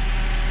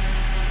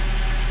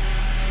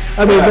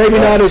 I mean, maybe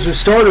not as a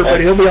starter,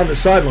 but he'll be on the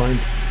sideline.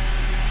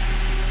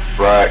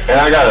 Right, and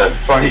I got a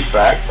funny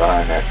fact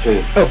behind that,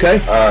 too. Okay.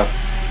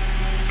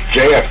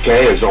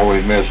 JFK has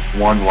only missed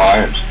one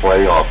Lions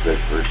playoff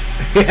victory.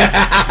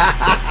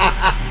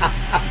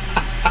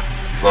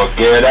 Look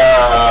it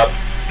up.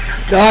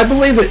 No, I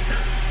believe it.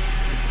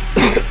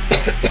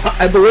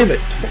 I believe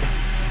it.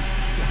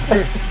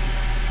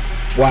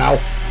 Wow.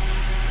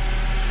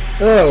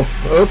 Oh,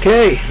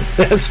 okay.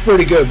 That's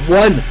pretty good.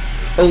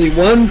 Only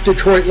one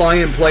Detroit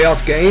Lion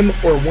playoff game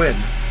or win?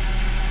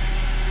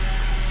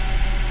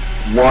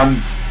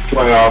 One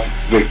playoff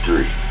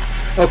victory.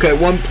 Okay,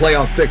 one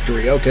playoff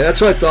victory. Okay,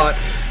 that's what I thought.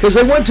 Because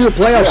they went to the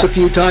playoffs a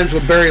few times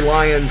with Barry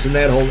Lyons and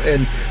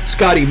and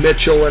Scotty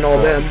Mitchell and all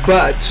them.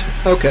 But,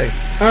 okay.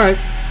 All right.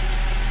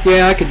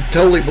 Yeah, I can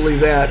totally believe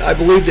that. I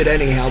believed it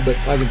anyhow, but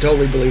I can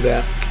totally believe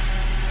that.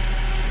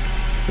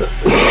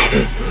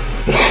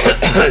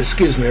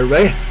 Excuse me,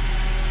 everybody.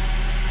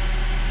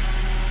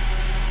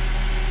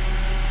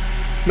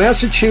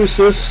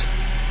 Massachusetts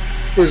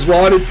is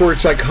lauded for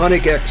its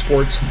iconic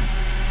exports: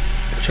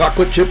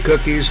 chocolate chip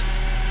cookies,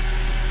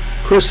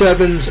 Chris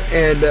Evans,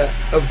 and,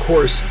 of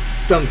course,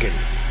 Dunkin'.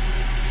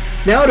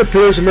 Now it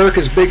appears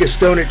America's biggest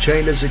donut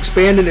chain is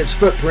expanding its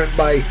footprint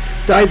by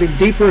diving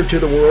deeper into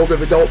the world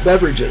of adult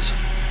beverages.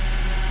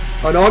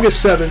 On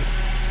August 7th,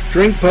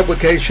 drink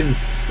publication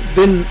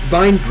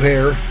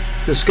VinePair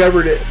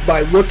discovered it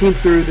by looking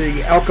through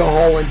the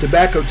Alcohol and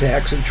Tobacco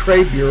Tax and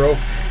Trade Bureau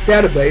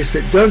database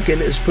that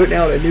Dunkin' is putting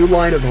out a new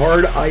line of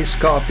hard iced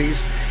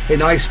coffees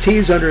and iced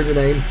teas under the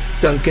name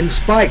Dunkin'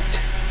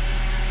 Spiked.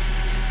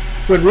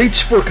 When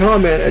reached for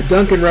comment, a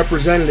Dunkin'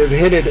 representative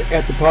hinted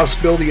at the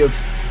possibility of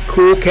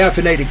cool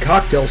caffeinated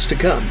cocktails to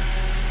come.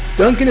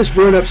 Dunkin' is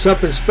brewing up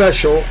something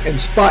special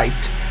and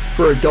spiked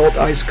for adult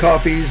iced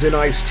coffees and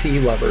iced tea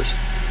lovers.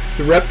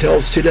 The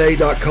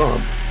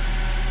reptilestoday.com.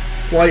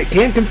 While it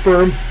can't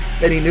confirm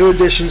any new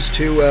additions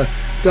to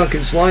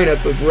Dunkin's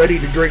lineup of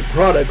ready-to-drink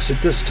products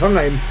at this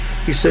time,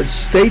 he said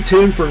stay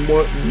tuned for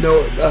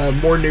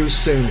more news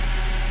soon.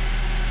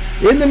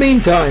 In the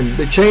meantime,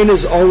 the chain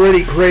has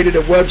already created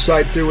a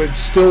website through its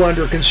still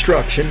under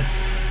construction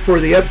for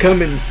the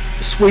upcoming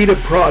suite of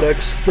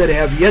products that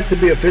have yet to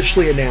be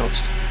officially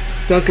announced: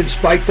 Dunkin'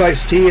 Spiked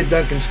Iced Tea and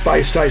Dunkin'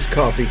 Spiced Iced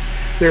Coffee.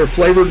 They are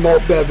flavored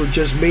malt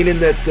beverages, meaning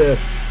that the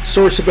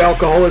source of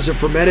alcohol is a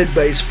fermented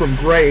base from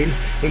grain,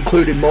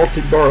 including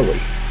malted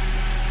barley.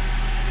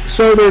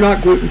 So they're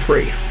not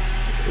gluten-free.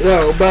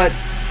 No, but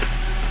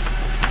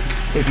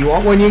if you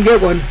want one, you can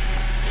get one.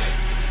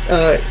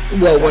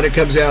 when it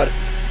comes out.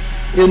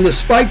 In the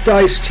spiked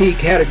iced tea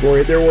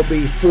category, there will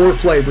be 4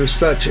 flavors,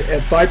 such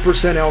at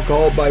 5%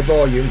 alcohol by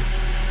volume,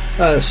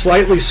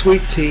 slightly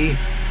sweet tea,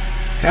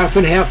 half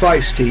and half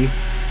iced tea,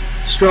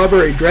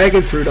 strawberry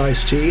dragon fruit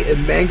iced tea,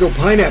 and mango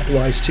pineapple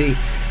iced tea.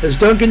 As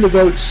Dunkin'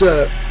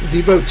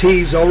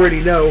 devotees already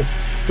know,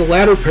 the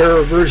latter pair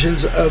are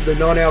versions of the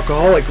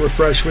non-alcoholic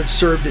refreshments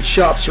served at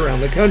shops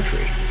around the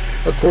country,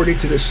 according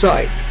to the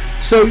site.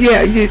 So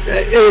yeah,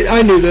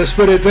 I knew this,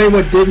 but if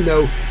anyone didn't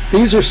know,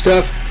 these are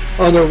stuff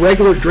on the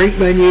regular drink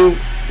menu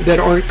that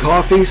aren't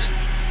coffees,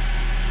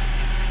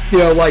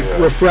 like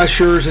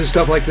refreshers and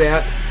stuff like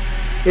that.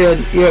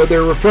 And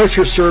they're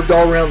refreshers served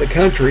all around the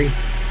country.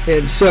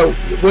 And so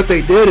what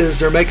they did is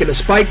they're making a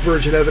spiked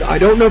version of it. I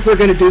don't know if they're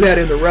going to do that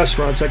in the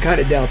restaurants. I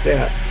kind of doubt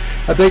that.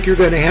 I think you're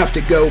going to have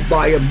to go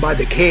buy them by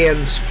the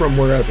cans from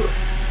wherever.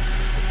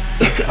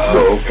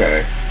 Oh,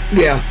 okay.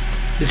 Yeah.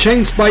 The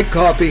chain spiked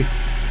coffee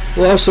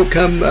will also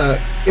come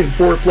in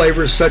 4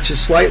 flavors, such as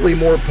slightly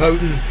more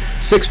potent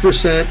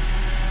 6%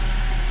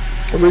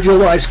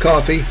 original iced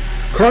coffee,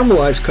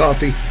 caramelized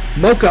coffee,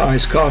 mocha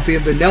iced coffee,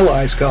 and vanilla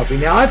iced coffee.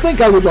 Now, I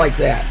think I would like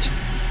that.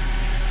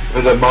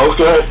 The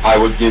mocha, I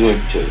would get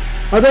into.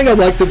 I think I'd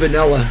like the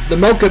vanilla. The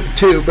mocha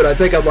too, but I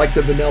think I'd like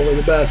the vanilla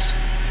the best.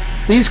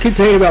 These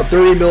contain about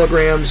 30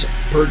 milligrams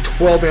per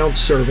 12-ounce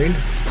serving.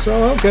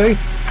 So, okay.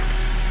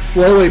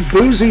 Well, a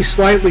boozy,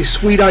 slightly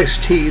sweet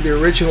iced tea, the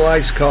original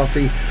iced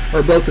coffee,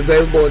 are both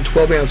available in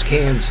 12-ounce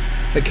cans.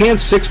 A canned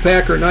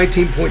 6-pack or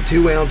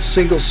 19.2-ounce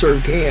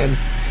single-serve can,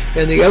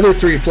 and the other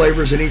 3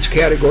 flavors in each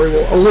category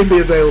will only be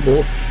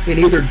available in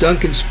either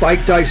Dunkin'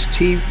 Spiked Iced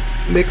Tea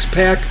Mix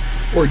Pack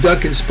or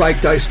Dunkin'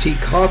 Spiked Iced Tea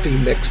Coffee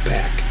Mix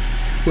Pack,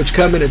 which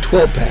come in a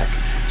 12-pack.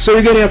 So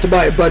you're going to have to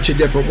buy a bunch of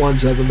different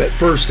ones of them, at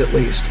first at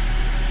least.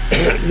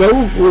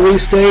 No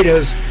release date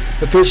has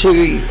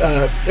officially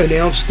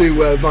announced through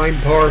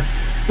VinePar,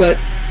 but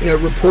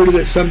reported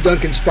that some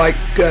Dunkin' Spike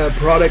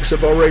products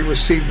have already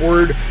received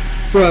word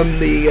from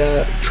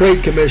the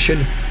Trade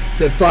Commission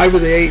that 5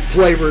 of the 8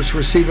 flavors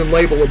receiving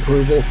label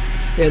approval,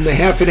 and the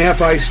half and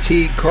half iced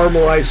tea,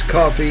 caramelized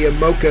coffee, and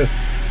mocha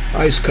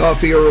iced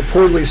coffee are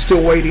reportedly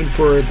still waiting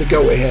for the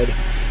go-ahead.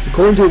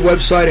 According to the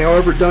website,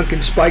 however,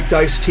 Dunkin' Spiked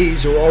Iced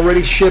Teas are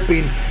already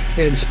shipping,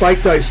 and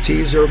Spiked Iced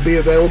Teas will be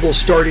available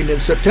starting in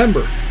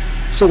September,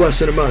 so less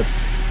than a month.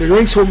 The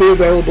drinks will be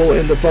available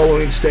in the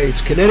following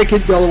states: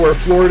 Connecticut, Delaware,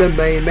 Florida,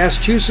 Maine,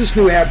 Massachusetts,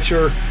 New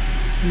Hampshire,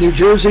 New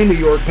Jersey, New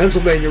York,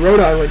 Pennsylvania,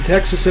 Rhode Island,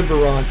 Texas, and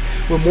Vermont,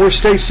 with more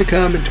states to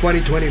come in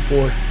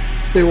 2024.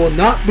 They will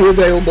not be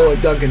available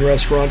at Dunkin'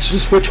 restaurants,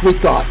 which we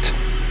thought.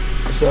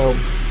 So,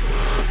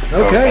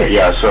 okay.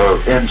 Yeah,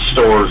 so in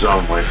stores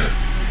only.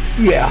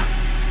 Yeah.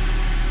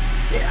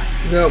 Yeah.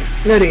 No,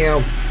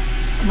 anyhow.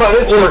 But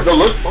it's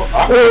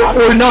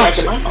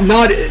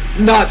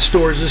not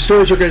stores. The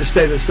stores are going to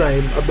stay the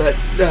same, but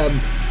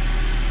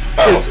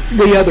it's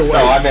the other way.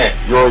 No, I meant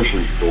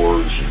grocery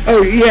stores.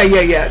 Oh,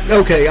 yeah.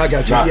 Okay, I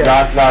got you.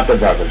 Not the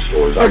Dunkin'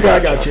 stores. Okay, I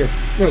got you.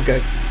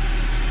 Okay.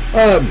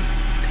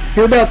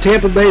 Hear about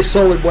Tampa Bay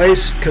solid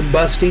waste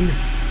combusting?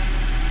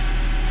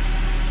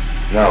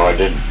 No, I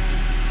didn't.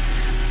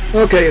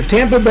 Okay, if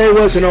Tampa Bay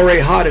wasn't already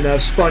hot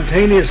enough,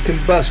 spontaneous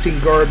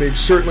combusting garbage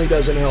certainly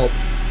doesn't help.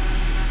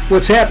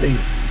 What's happening?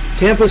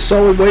 Tampa's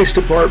solid waste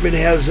department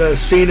has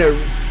seen a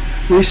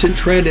recent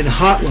trend in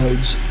hot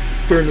loads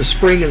during the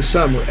spring and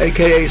summer,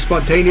 aka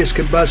spontaneous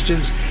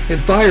combustions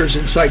and fires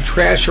inside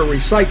trash or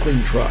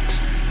recycling trucks.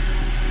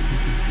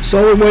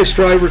 Solid waste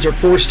drivers are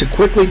forced to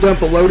quickly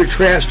dump a load of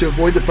trash to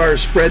avoid the fire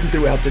spreading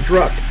throughout the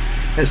truck.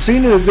 As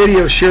seen in a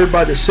video shared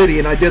by the city,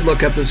 and I did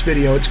look up this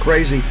video, it's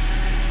crazy.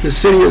 The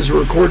city has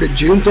recorded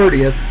June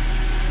 30th.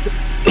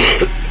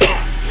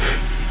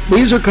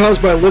 These are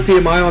caused by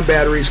lithium-ion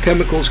batteries,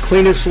 chemicals,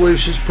 cleaning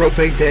solutions,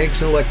 propane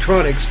tanks, and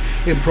electronics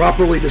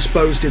improperly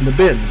disposed in the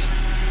bins.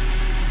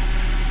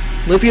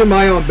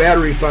 Lithium-ion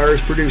battery fires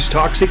produce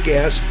toxic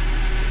gas,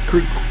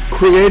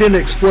 create an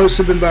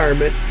explosive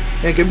environment,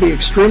 and can be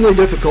extremely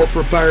difficult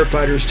for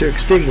firefighters to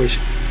extinguish,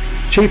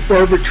 Chief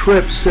Barbara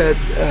Tripp said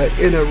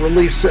in a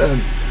release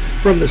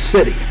from the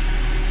city.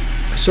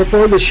 So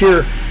far this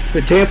year,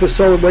 the Tampa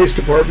Solid Waste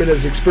Department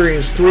has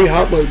experienced 3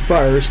 hot load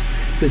fires.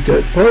 The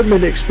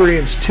department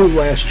experienced 2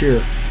 last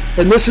year,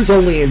 and this is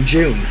only in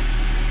June.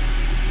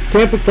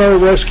 Tampa Fire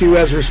Rescue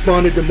has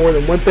responded to more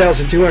than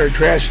 1,200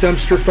 trash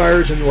dumpster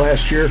fires in the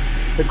last year,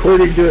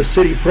 according to a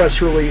city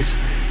press release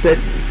that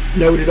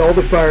noted all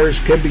the fires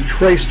can be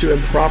traced to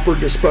improper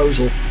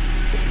disposal.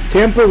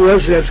 Tampa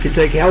residents can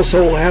take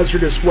household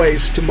hazardous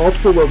waste to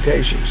multiple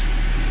locations.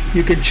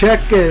 You can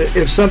check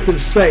if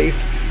something's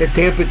safe at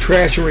Tampa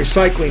Trash and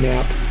Recycling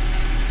app.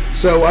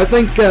 So I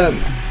think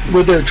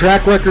with their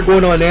track record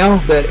going on now,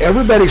 that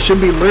everybody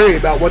should be leery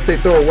about what they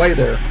throw away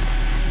there.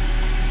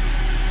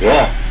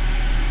 Yeah.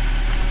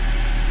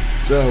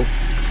 So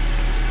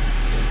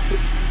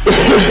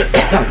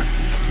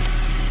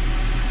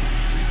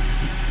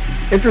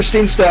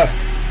interesting stuff.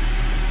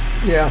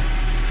 Yeah.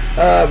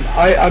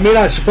 I mean,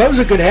 I suppose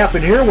it could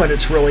happen here when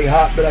it's really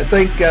hot, but I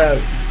think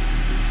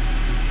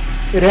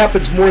it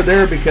happens more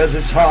there because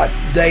it's hot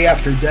day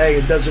after day.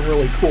 It doesn't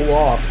really cool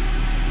off.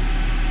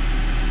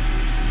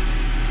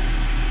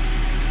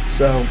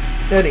 So,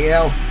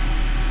 anyhow,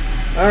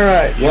 all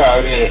right. Yeah,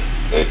 I mean,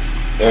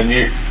 and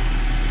you,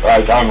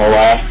 like on the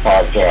last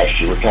podcast,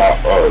 you were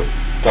talking, or a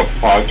couple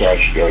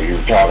podcasts ago, you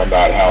were talking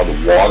about how the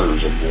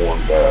waters have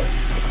warmed up.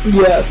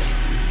 Yes.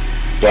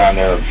 Down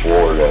there in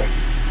Florida.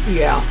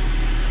 Yeah.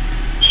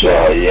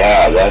 So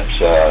yeah,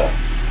 that's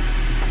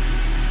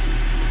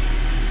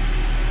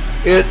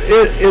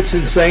it's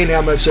insane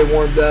how much they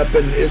warmed up,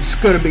 and it's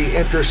going to be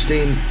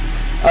interesting,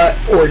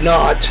 or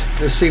not,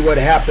 to see what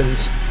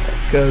happens,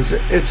 because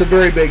it's a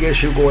very big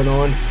issue going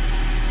on,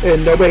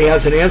 and nobody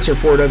has an answer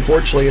for it.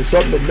 Unfortunately, it's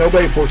something that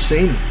nobody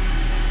foreseen.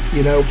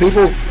 You know,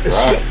 people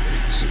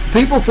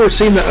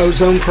foreseen the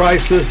ozone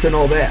crisis and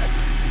all that.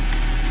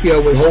 You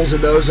know, with holes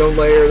in the ozone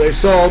layer, they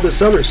saw all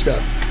this other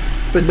stuff,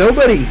 but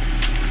nobody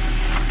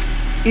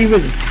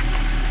even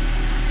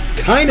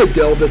kind of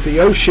delved that the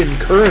ocean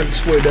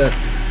currents would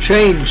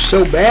change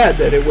so bad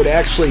that it would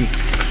actually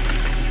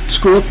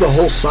screw up the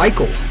whole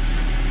cycle.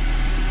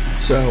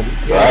 So,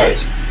 yeah,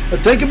 right. But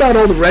think about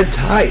all the red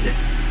tide,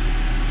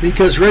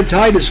 because red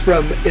tide is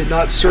from it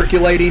not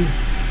circulating.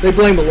 They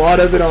blame a lot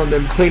of it on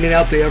them cleaning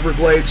out the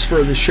Everglades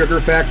for the sugar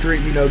factory,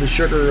 you know, the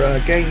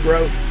sugar cane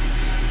growth.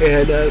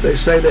 And they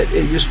say that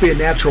it used to be a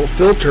natural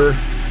filter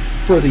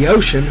for the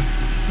ocean.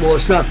 Well,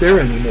 it's not there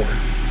anymore.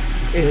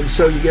 And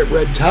so you get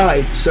red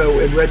tide.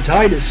 And red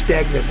tide is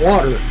stagnant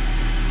water.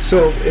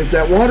 So if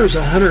that water's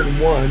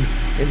 101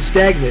 and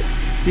stagnant,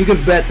 you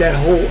can bet that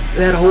whole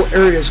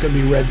area is going to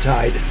be red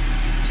tide.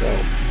 So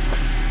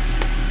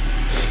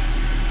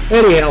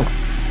anyhow,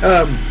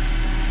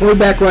 we'll be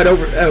back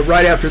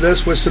right after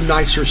this with some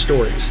nicer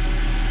stories.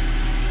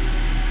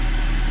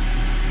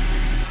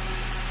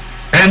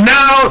 And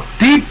now,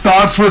 Deep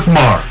Thoughts with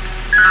Mark.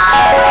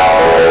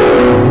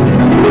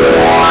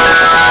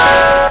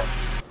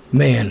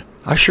 Man,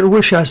 I sure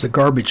wish I was the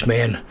garbage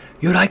man.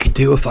 You know what I could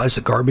do if I was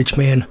the garbage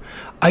man?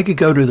 I could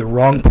go to the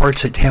wrong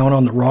parts of town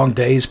on the wrong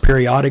days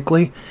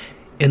periodically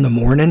in the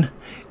morning,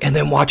 and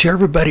then watch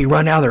everybody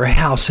run out of their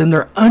house in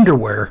their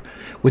underwear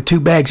with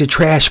 2 bags of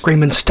trash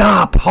screaming,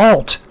 "Stop!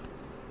 Halt!"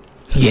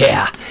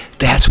 Yeah,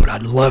 that's what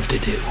I'd love to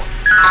do.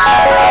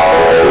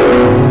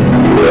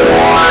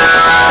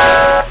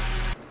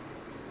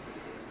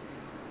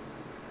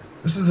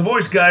 This is the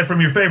voice guy from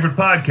your favorite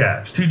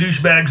podcast, 2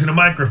 douchebags and a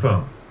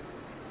microphone.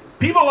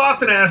 People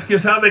often ask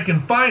us how they can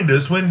find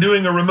us when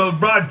doing a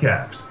remote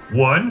broadcast.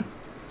 1,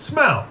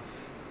 smell.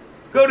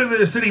 Go to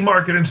the city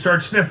market and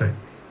start sniffing.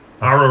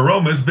 Our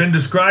aroma has been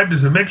described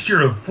as a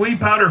mixture of flea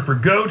powder for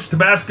goats,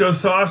 Tabasco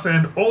sauce,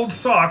 and old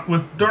sock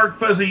with dark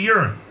fuzzy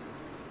urine.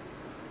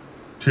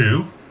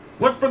 2,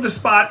 look for the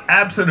spot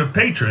absent of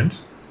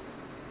patrons.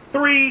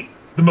 3,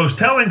 the most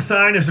telling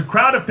sign is a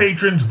crowd of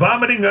patrons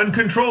vomiting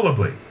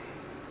uncontrollably.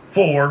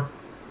 4,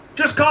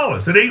 just call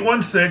us at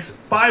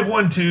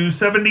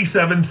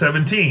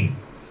 816-512-7717.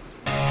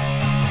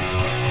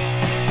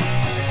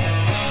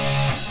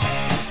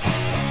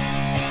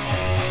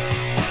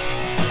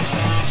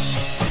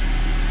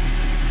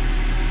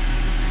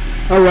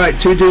 All right,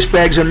 2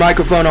 douchebags and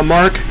microphone. I'm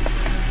Mark.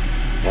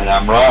 and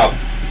I'm Rob.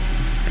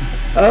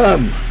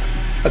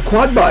 A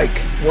quad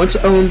bike, once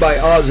owned by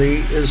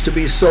Ozzy, is to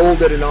be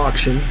sold at an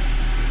auction.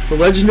 The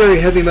legendary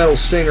heavy metal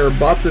singer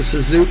bought the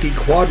Suzuki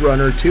Quad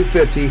Runner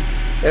 250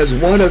 as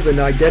one of an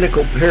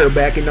identical pair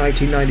back in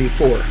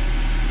 1994.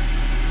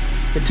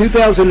 In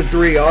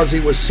 2003,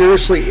 Ozzy was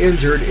seriously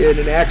injured in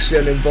an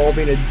accident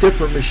involving a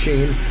different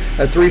machine,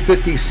 a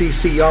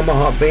 350cc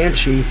Yamaha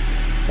Banshee,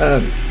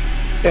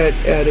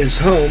 at his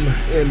home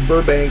in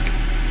Burbank.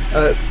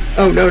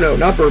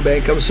 Not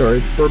Burbank, I'm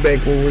sorry.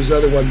 Burbank was the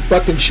other one.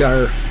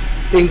 Buckinghamshire,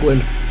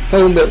 England.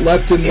 Home that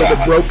left him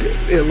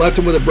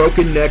with a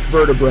broken neck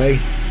vertebrae.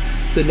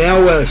 The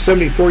now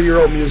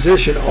 74-year-old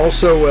musician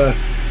also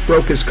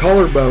broke his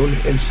collarbone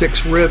and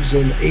 6 ribs,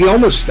 and he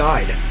almost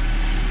died.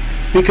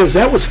 Because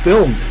that was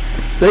filmed.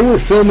 They were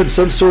filming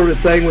some sort of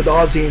thing with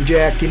Ozzy and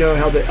Jack. You know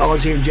how the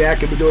Ozzy and Jack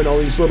have been doing all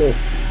these little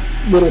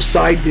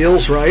side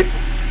deals, right?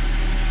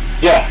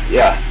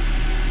 Yeah.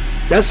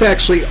 That's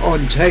actually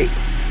on tape.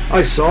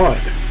 I saw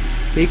it.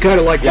 He kind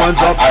of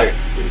runs off. I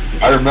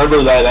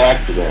remember that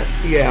accident.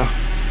 Yeah.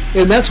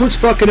 And that's what's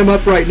fucking him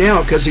up right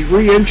now, because he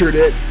re-injured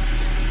it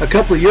a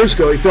couple of years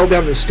ago. He fell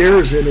down the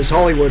stairs in his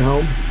Hollywood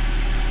home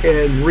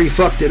and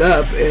re-fucked it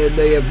up, and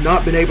they have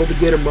not been able to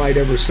get him right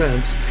ever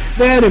since.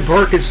 That and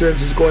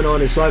Parkinson's is going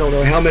on. It's I don't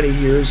know how many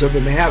years of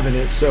him having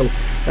it, so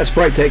that's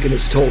probably taking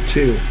its toll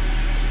too.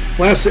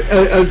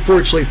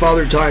 Unfortunately,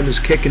 Father Time is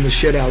kicking the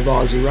shit out of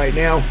Ozzy right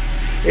now,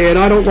 and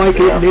I don't like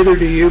it, neither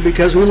do you,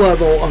 because we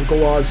love old Uncle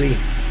Ozzy.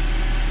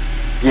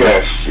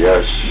 Yes.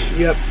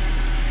 Yep.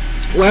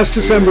 Last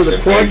December, the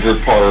quad... He was a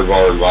major part of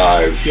our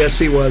lives. Yes,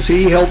 he was.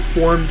 He helped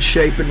form,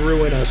 shape, and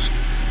ruin us.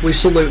 We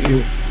salute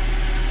you.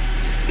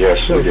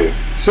 Yes, we do.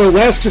 So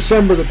last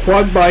December, the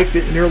quad bike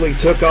that nearly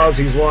took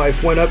Ozzy's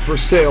life went up for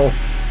sale,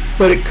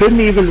 but it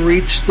couldn't even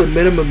reach the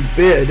minimum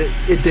bid.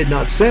 It did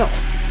not sell,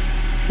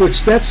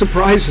 which that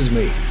surprises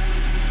me.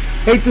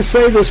 hate to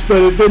say this, but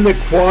it'd been the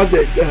quad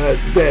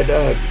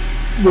that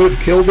would have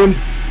killed him,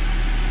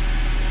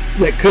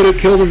 that could have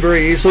killed him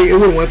very easily. It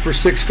would have went for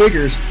 6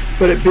 figures.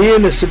 But it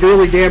being a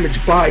severely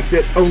damaged bike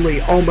that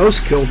only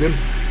almost killed him,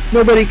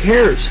 nobody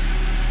cares.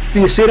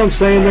 Do you see what I'm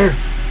saying there?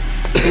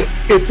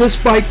 If this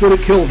bike would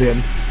have killed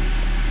him,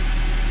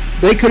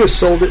 they could have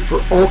sold it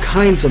for all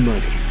kinds of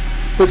money.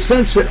 But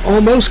since it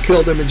almost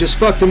killed him and just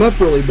fucked him up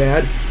really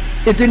bad,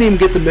 it didn't even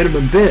get the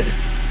minimum bid.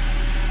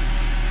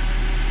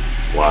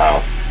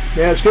 Wow.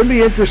 Yeah, it's going to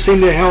be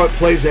interesting to how it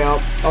plays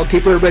out. I'll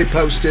keep everybody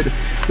posted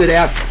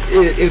that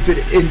if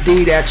it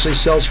indeed actually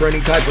sells for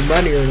any type of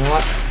money or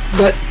not.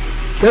 But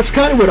that's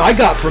kind of what I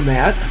got from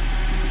that.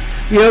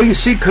 You know, you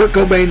see Kurt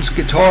Cobain's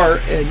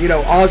guitar, and, you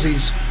know,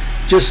 Ozzy's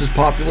just as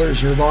popular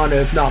as Nirvana,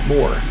 if not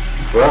more.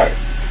 Right.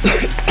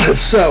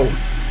 So,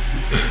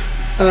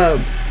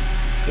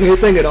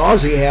 anything that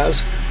Ozzy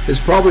has is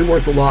probably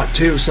worth a lot,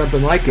 too,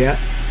 something like that.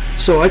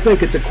 So I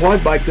think at the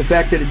quad bike, the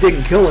fact that it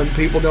didn't kill him,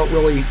 people don't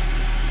really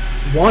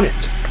want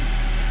it.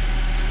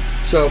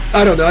 So,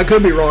 I don't know. I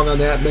could be wrong on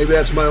that. Maybe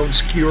that's my own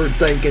skewered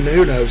thinking.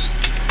 Who knows?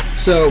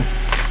 So,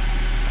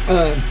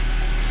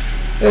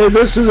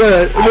 this is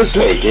a... I'd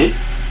take it.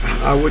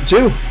 I would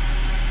too.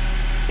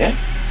 Yeah.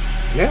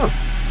 Yeah.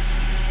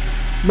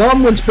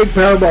 Mom wins big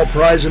Powerball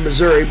prize in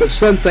Missouri, but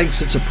son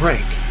thinks it's a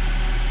prank.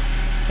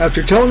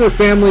 After telling her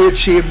family that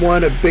she had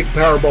won a big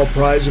Powerball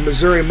prize, a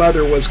Missouri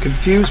mother was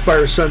confused by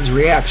her son's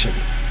reaction.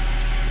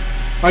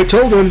 I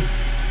told him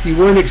you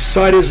weren't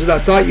excited as I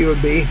thought you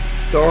would be,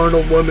 the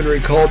Arnold woman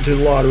recalled to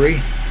the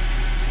lottery.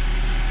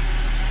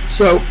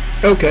 So,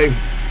 okay.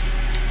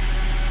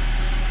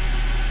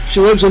 She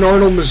lives in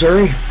Arnold,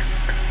 Missouri.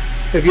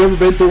 Have you ever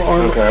been through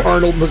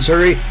Arnold,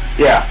 Missouri?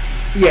 Yeah.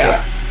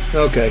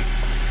 Okay.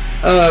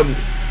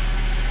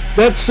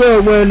 That's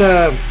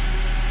when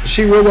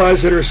she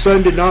realized that her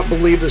son did not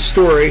believe the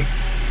story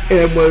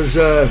and was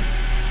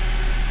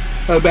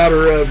about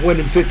her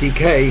winning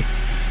 $50K.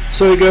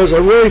 So he goes, I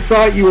really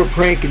thought you were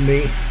pranking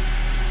me.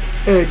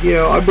 And, you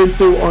know, I've been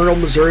through Arnold,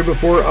 Missouri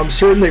before. I'm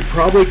certain they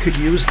probably could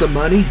use the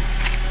money.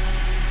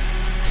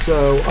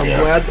 So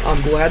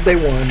I'm glad they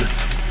won.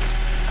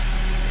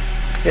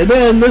 And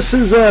then this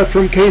is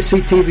from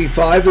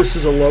KCTV5. This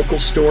is a local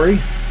story.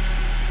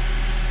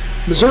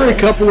 Missouri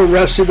couple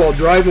arrested while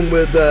driving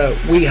with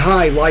We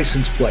High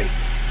license plate.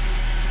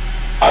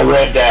 I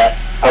read that.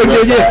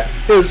 Did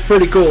you? It was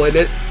pretty cool, isn't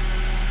it?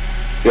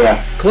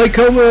 Yeah.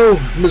 Claycomo,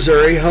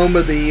 Missouri, home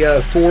of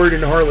the Ford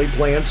and Harley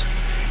plants,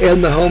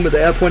 and the home of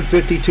the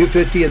F-150,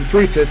 250, and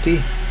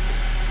 350,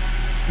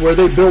 where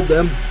they build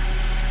them.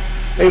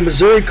 A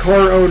Missouri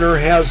car owner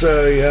has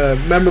a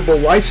memorable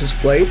license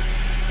plate,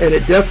 and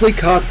it definitely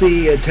caught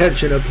the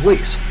attention of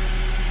police.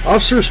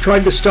 Officers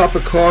tried to stop a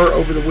car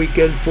over the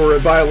weekend for a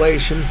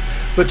violation,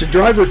 but the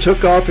driver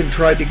took off and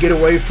tried to get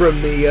away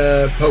from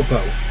the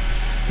popo.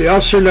 The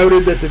officer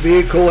noted that the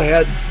vehicle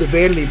had the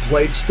vanity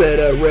plates that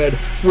read,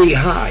 We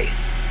High.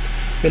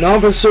 An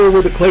officer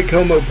with the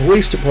Claycomo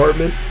Police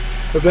Department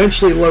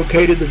eventually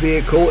located the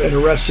vehicle and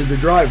arrested the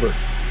driver.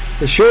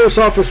 The sheriff's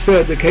office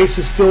said the case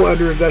is still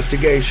under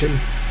investigation.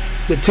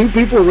 The 2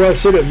 people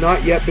arrested have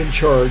not yet been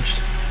charged.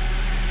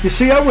 You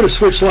see, I would have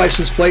switched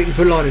license plate and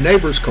put it on a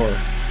neighbor's car.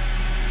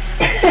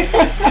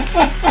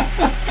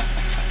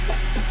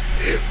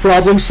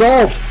 Problem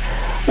solved.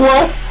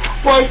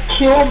 What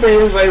killed me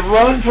is they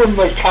run from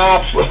the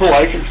cops with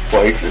license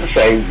plates and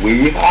say,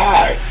 We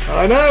High.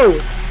 I know.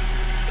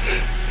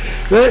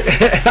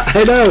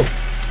 I know.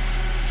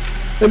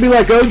 That'd be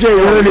like OJ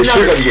wearing a shirt.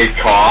 You're not going to get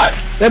caught.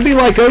 That'd be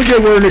like OJ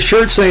wearing a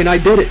shirt saying, I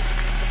did it.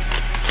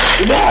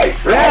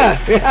 Right.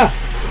 Yeah.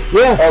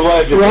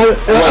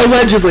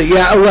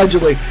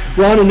 Allegedly.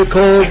 Ron and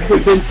Nicole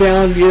have been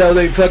found, you know,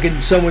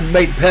 someone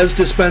made Pez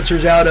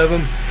dispensers out of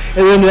them.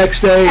 And then the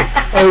next day,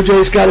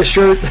 OJ's got a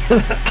shirt.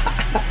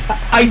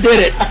 I did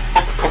it.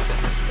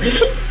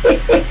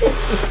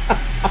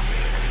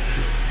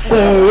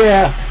 So,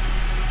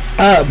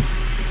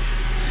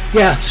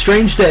 yeah.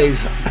 Strange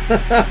days.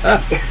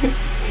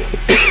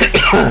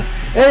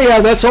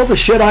 Anyhow, that's all the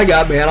shit I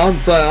got, man.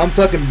 I'm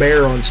fucking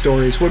bare on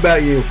stories. What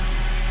about you?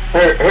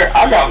 Here,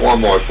 I got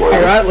one more for you.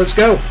 All right, let's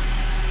go.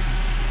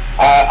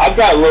 I've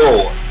got a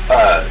little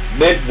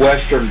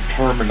Midwestern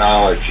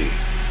terminology.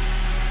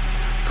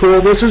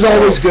 Cool. This is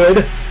always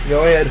good.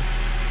 Go ahead.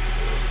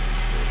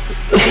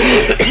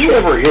 You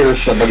ever hear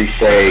somebody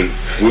say,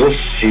 We'll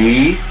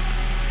see?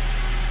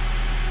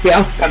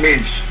 Yeah. That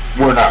means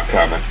we're not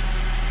coming.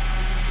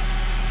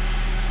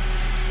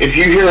 If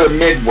you hear a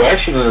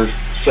Midwesterner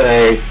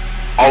say,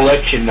 I'll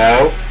let you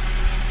know,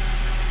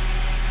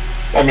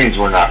 that means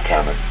we're not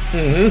coming.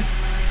 Mm-hmm.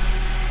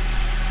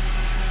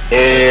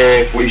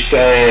 If we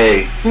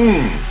say,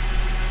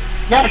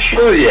 not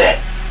sure yet,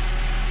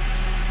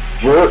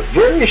 we're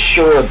very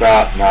sure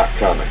about not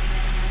coming.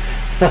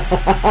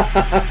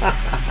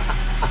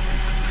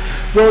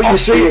 Well, I'll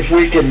see if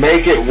we can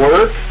make it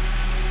work.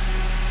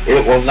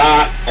 It will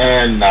not,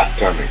 and not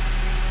coming.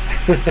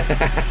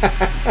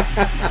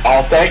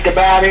 I'll think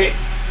about it.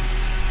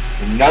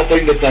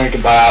 Nothing to think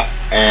about,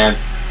 and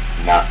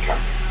not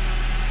coming.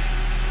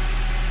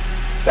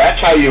 That's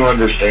how you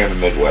understand the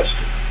Midwest.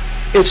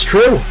 It's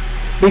true,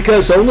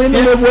 because only in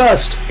the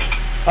Midwest,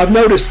 I've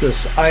noticed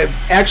this. I've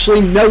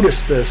actually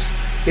noticed this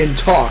in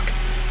talk,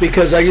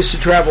 because I used to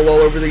travel all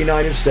over the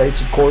United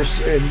States, of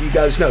course, and you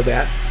guys know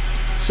that.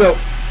 So,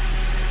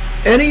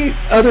 any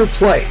other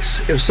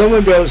place, if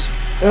someone goes,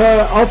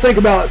 I'll think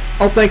about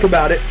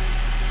it,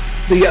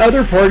 the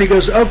other party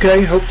goes,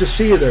 okay, hope to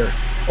see you there.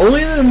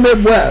 Only in the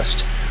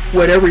Midwest,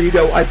 whenever you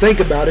go, I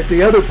think about it,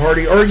 the other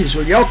party argues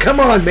with you. Oh,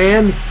 come on,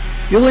 man.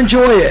 You'll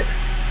enjoy it.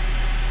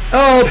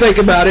 Oh, I'll think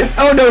about it.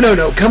 Oh,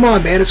 no. Come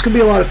on, man. It's going to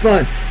be a lot of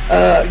fun.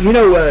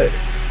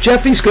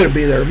 Jeffy's going to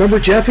be there. Remember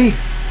Jeffy?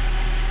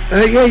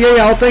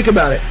 Yeah, I'll think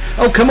about it.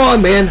 Oh, come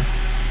on, man.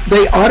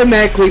 They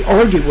automatically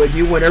argue with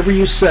you whenever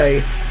you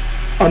say,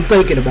 I'm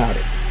thinking about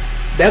it.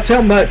 That's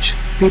how much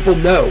people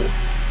know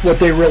what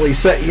they really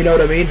say. You know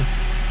what I mean?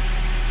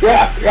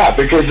 Yeah,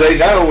 because they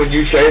know when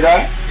you say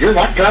that, you're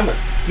not coming.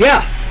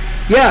 Yeah,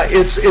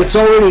 it's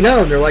already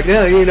known. They're like,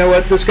 yeah, you know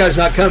what? This guy's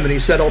not coming. He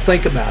said, I'll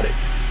think about it.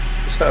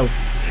 So,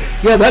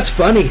 yeah, that's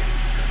funny.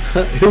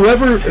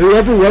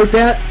 Whoever wrote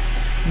that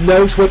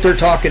knows what they're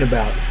talking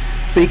about.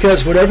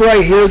 Because whenever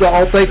I hear the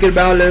all thinking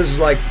about it is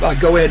like, I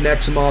go ahead and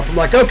X them off. I'm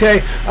like,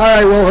 okay, all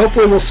right, well,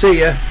 hopefully we'll see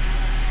you.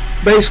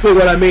 Basically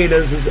what I mean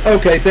is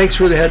okay, thanks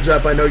for the heads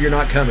up. I know you're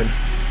not coming.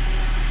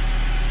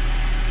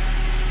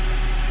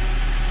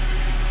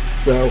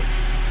 So,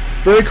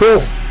 very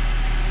cool.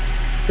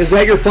 Is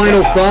that your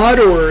final thought,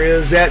 or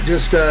is that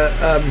just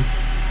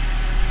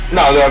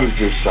No, that was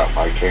just something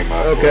I came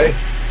up with. Okay.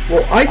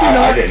 Well, I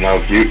didn't know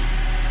if you...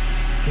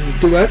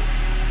 Do what?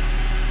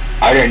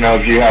 I didn't know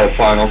if you had a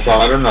final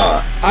thought or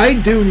not. I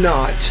do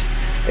not.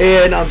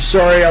 And I'm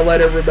sorry I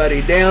let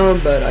everybody down,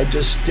 but I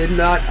just did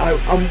not.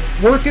 I'm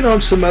working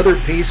on some other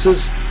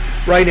pieces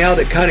right now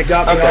that kind of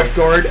got me off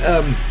guard.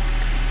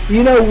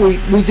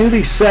 We do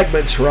these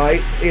segments,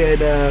 right?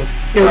 And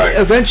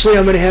eventually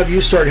I'm going to have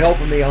you start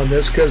helping me on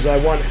this, because I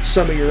want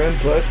some of your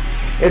input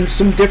and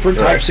some different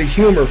types of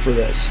humor for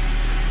this.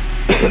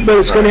 But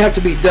it's going to have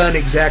to be done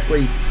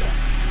exactly.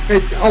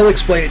 I'll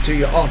explain it to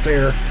you off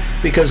air,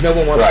 because no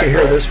one wants to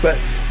hear this. But,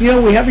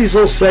 we have these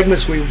little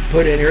segments we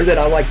put in here that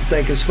I like to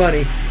think is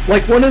funny.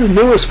 Like one of the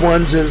newest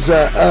ones is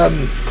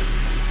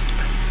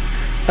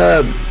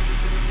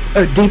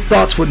Deep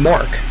Thoughts with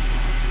Mark.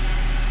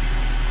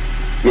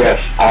 Yes,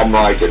 I'm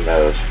liking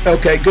those.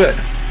 Okay, good.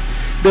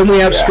 Then we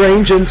have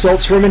Strange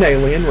Insults from an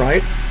Alien,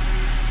 right?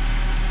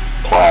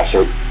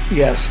 Classic.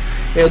 Yes.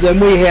 And then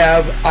we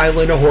have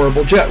Island of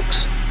Horrible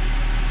Jokes.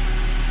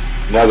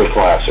 Another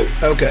classic.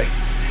 Okay.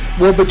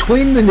 Well,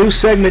 between the new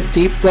segment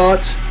Deep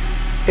Thoughts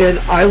and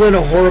Island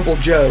of Horrible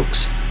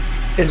Jokes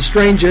and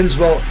Strange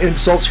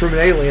Insults from an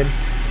Alien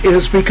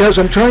is because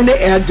I'm trying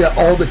to add to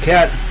all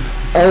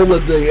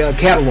of the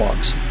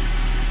catalogs.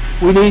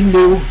 We need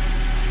new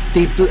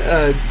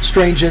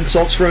Strange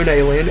Insults from an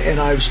Alien, and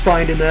I was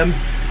finding them,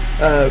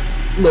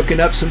 looking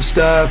up some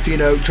stuff,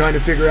 trying to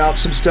figure out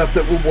some stuff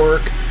that would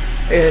work.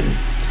 And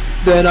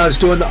then I was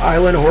doing the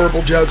Island of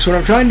Horrible Jokes. What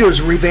I'm trying to do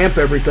is revamp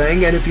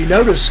everything, and if you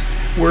notice,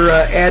 we're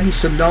adding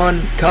some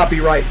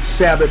non-copyright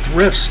Sabbath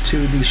riffs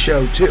to the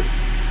show too.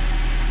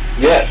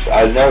 Yes,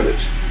 I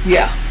noticed.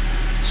 Yeah.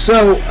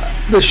 So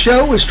the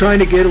show is trying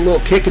to get a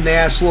little kick in the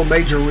ass, a little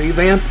major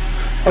revamp.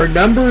 Our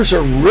numbers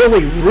are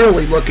really,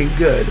 really looking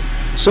good.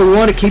 So we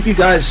want to keep you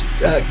guys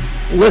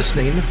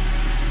listening,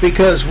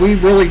 because we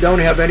really don't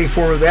have any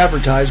form of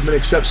advertisement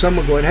except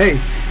someone going,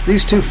 hey,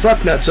 these two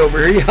fucknuts over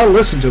here, you gotta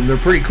listen to them. They're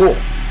pretty cool.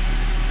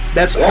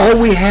 That's all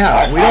we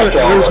have.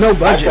 There's no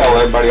budget. I tell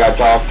everybody I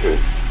talk to.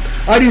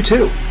 I do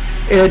too.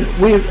 And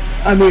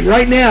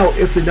right now,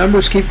 if the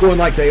numbers keep going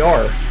like they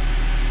are,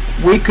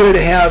 we could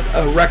have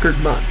a record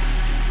month.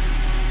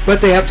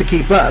 But they have to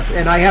keep up,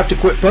 and I have to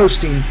quit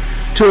posting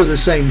two of the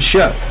same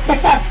show.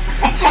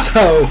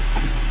 So,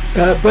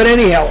 but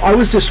anyhow, I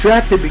was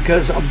distracted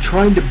because I'm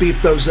trying to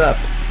beef those up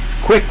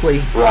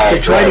quickly to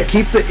try to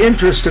keep the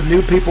interest of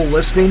new people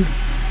listening.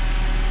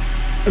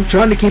 I'm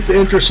trying to keep the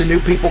interest of new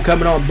people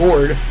coming on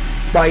board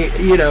by,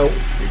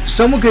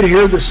 someone could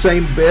hear the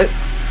same bit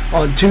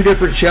on two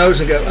different shows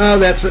and go, oh,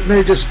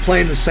 they're just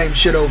playing the same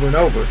shit over and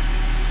over.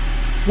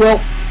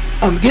 Well,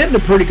 I'm getting a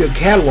pretty good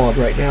catalog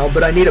right now,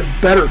 but I need a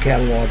better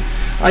catalog.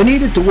 I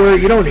need it to where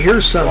you don't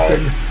hear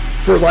something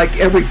for like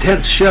every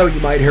 10th show, you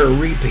might hear a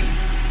repeat.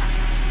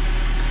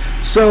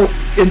 So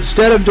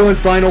instead of doing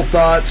final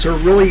thoughts or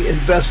really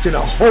investing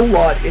a whole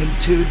lot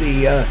into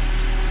the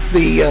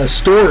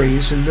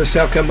stories, and this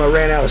is how come I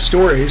ran out of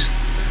stories,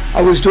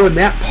 I was doing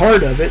that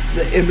part of it,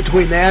 in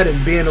between that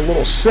and being a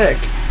little sick,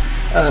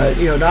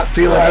 not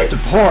feeling up to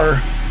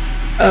par.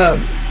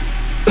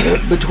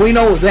 Between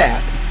all of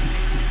that,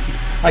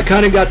 I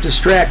kind of got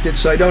distracted,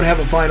 so I don't have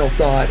a final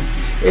thought,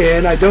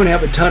 and I don't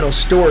have a ton of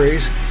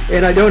stories,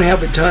 and I don't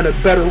have a ton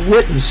of better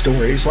written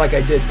stories like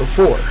I did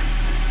before.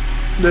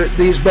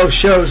 These both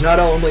shows, not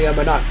only am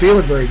I not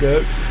feeling very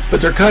good,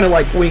 but they're kind of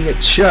like wing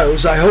it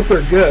shows. I hope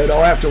they're good.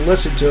 I'll have to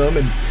listen to them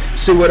and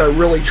see what I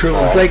really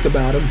truly think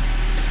about them.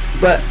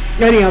 But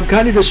anyhow, I'm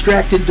kind of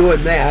distracted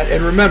doing that.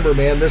 And remember,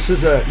 man, this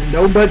is a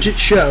no-budget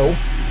show.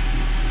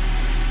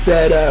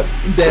 that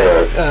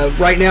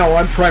right now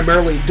I'm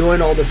primarily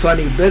doing all the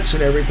funny bits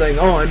and everything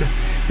on,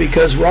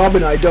 because Rob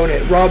and I don't.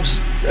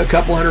 Rob's a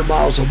couple hundred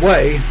miles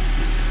away,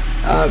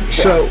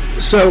 so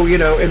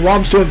and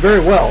Rob's doing very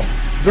well.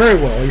 Very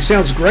well. He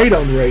sounds great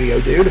on the radio,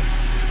 dude.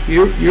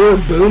 You're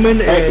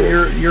booming,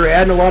 and you're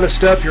adding a lot of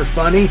stuff. You're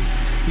funny.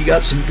 You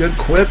got some good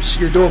quips.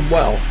 You're doing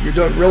well. You're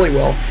doing really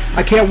well.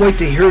 I can't wait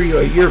to hear you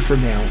a year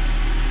from now.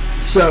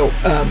 So,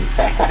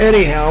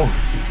 anyhow,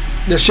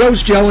 the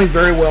show's gelling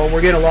very well.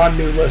 We're getting a lot of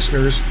new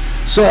listeners.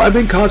 So I've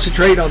been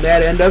concentrating on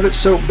that end of it.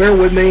 So bear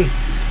with me.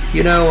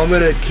 I'm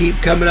going to keep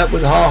coming up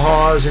with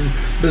ha-has and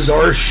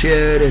bizarre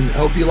shit, and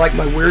hope you like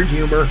my weird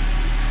humor.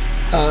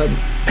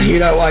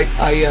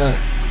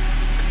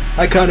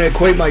 I kind of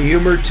equate my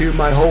humor to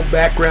my whole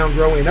background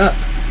growing up.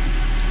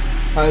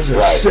 I was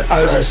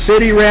a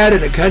city rat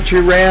and a country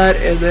rat,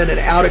 and then an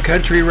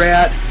out-of-country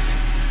rat,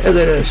 and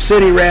then a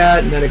city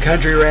rat, and then a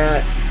country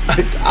rat.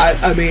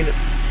 I mean,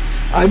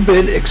 I've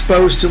been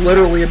exposed to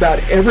literally about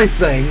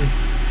everything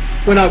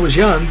when I was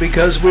young,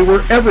 because we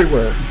were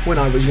everywhere when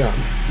I was young.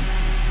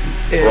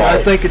 And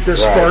I think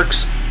this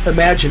sparks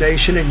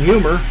imagination and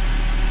humor.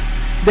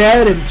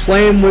 That and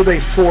playing with a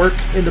fork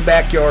in the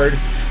backyard.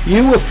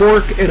 A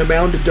fork and a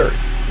mound of dirt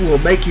will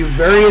make you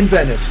very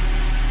inventive.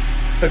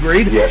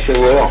 Agreed? Yes, it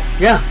will.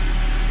 Yeah.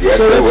 Yes,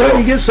 so that's it will. how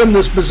you get some of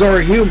this bizarre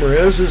humor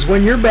is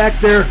when you're back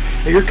there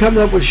and you're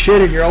coming up with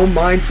shit in your own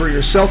mind for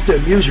yourself to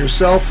amuse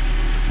yourself,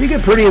 you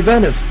get pretty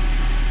inventive.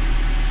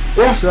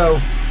 Yeah.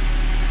 So,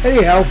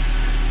 anyhow,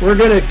 we're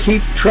going to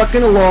keep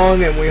trucking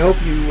along, and we hope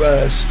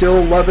you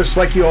still love us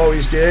like you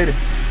always did.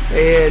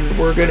 And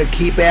we're going to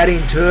keep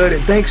adding to it.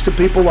 And thanks to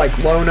people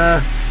like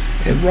Lona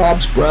and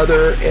Rob's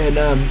brother, and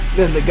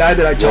the guy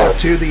that I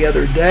talked to the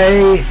other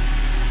day,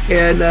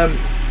 and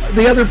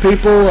the other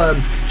people,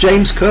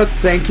 James Cook,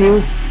 thank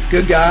you,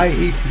 good guy.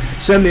 He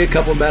sent me a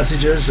couple of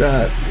messages,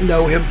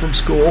 know him from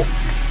school.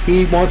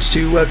 He wants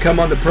to come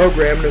on the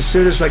program, and as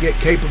soon as I get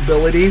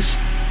capabilities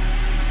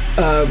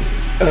of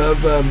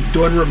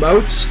doing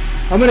remotes,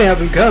 I'm going to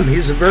have him come.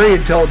 He's a very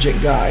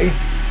intelligent guy.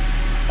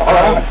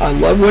 I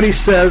love what he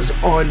says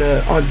on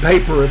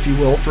paper, if you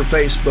will, for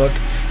Facebook.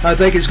 I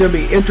think it's going to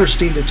be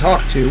interesting to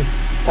talk to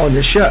on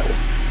the show.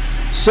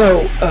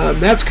 So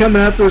that's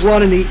coming up. There's a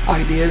lot of neat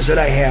ideas that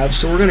I have.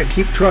 So we're going to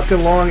keep trucking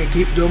along and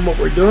keep doing what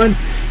we're doing.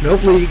 And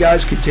hopefully you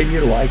guys continue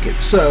to like it.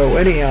 So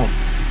anyhow,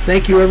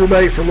 thank you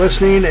everybody for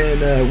listening.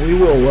 And we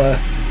will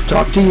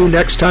talk to you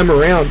next time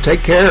around.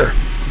 Take care.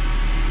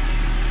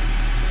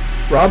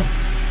 Rob?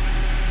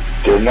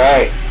 Good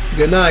night.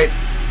 Good night.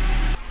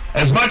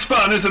 As much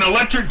fun as an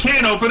electric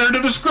can opener to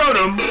the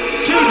scrotum, 2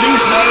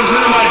 douchebags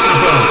and a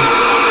microphone.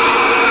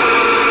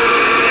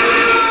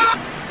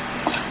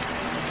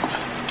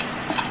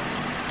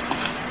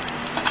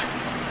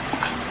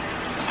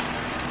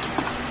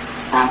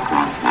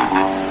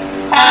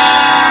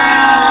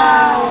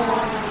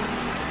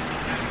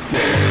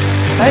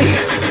 Hey,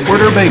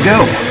 where'd everybody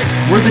go?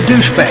 We're the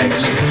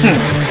douchebags.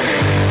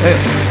 Hey,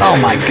 oh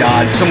my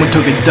God, someone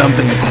took a dump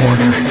in the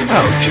corner.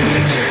 Oh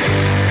jeez.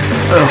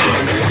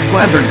 Ugh.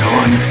 Glad they're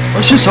gone.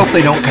 Let's just hope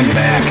they don't come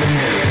back.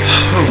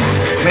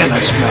 Man, that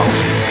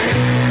smells.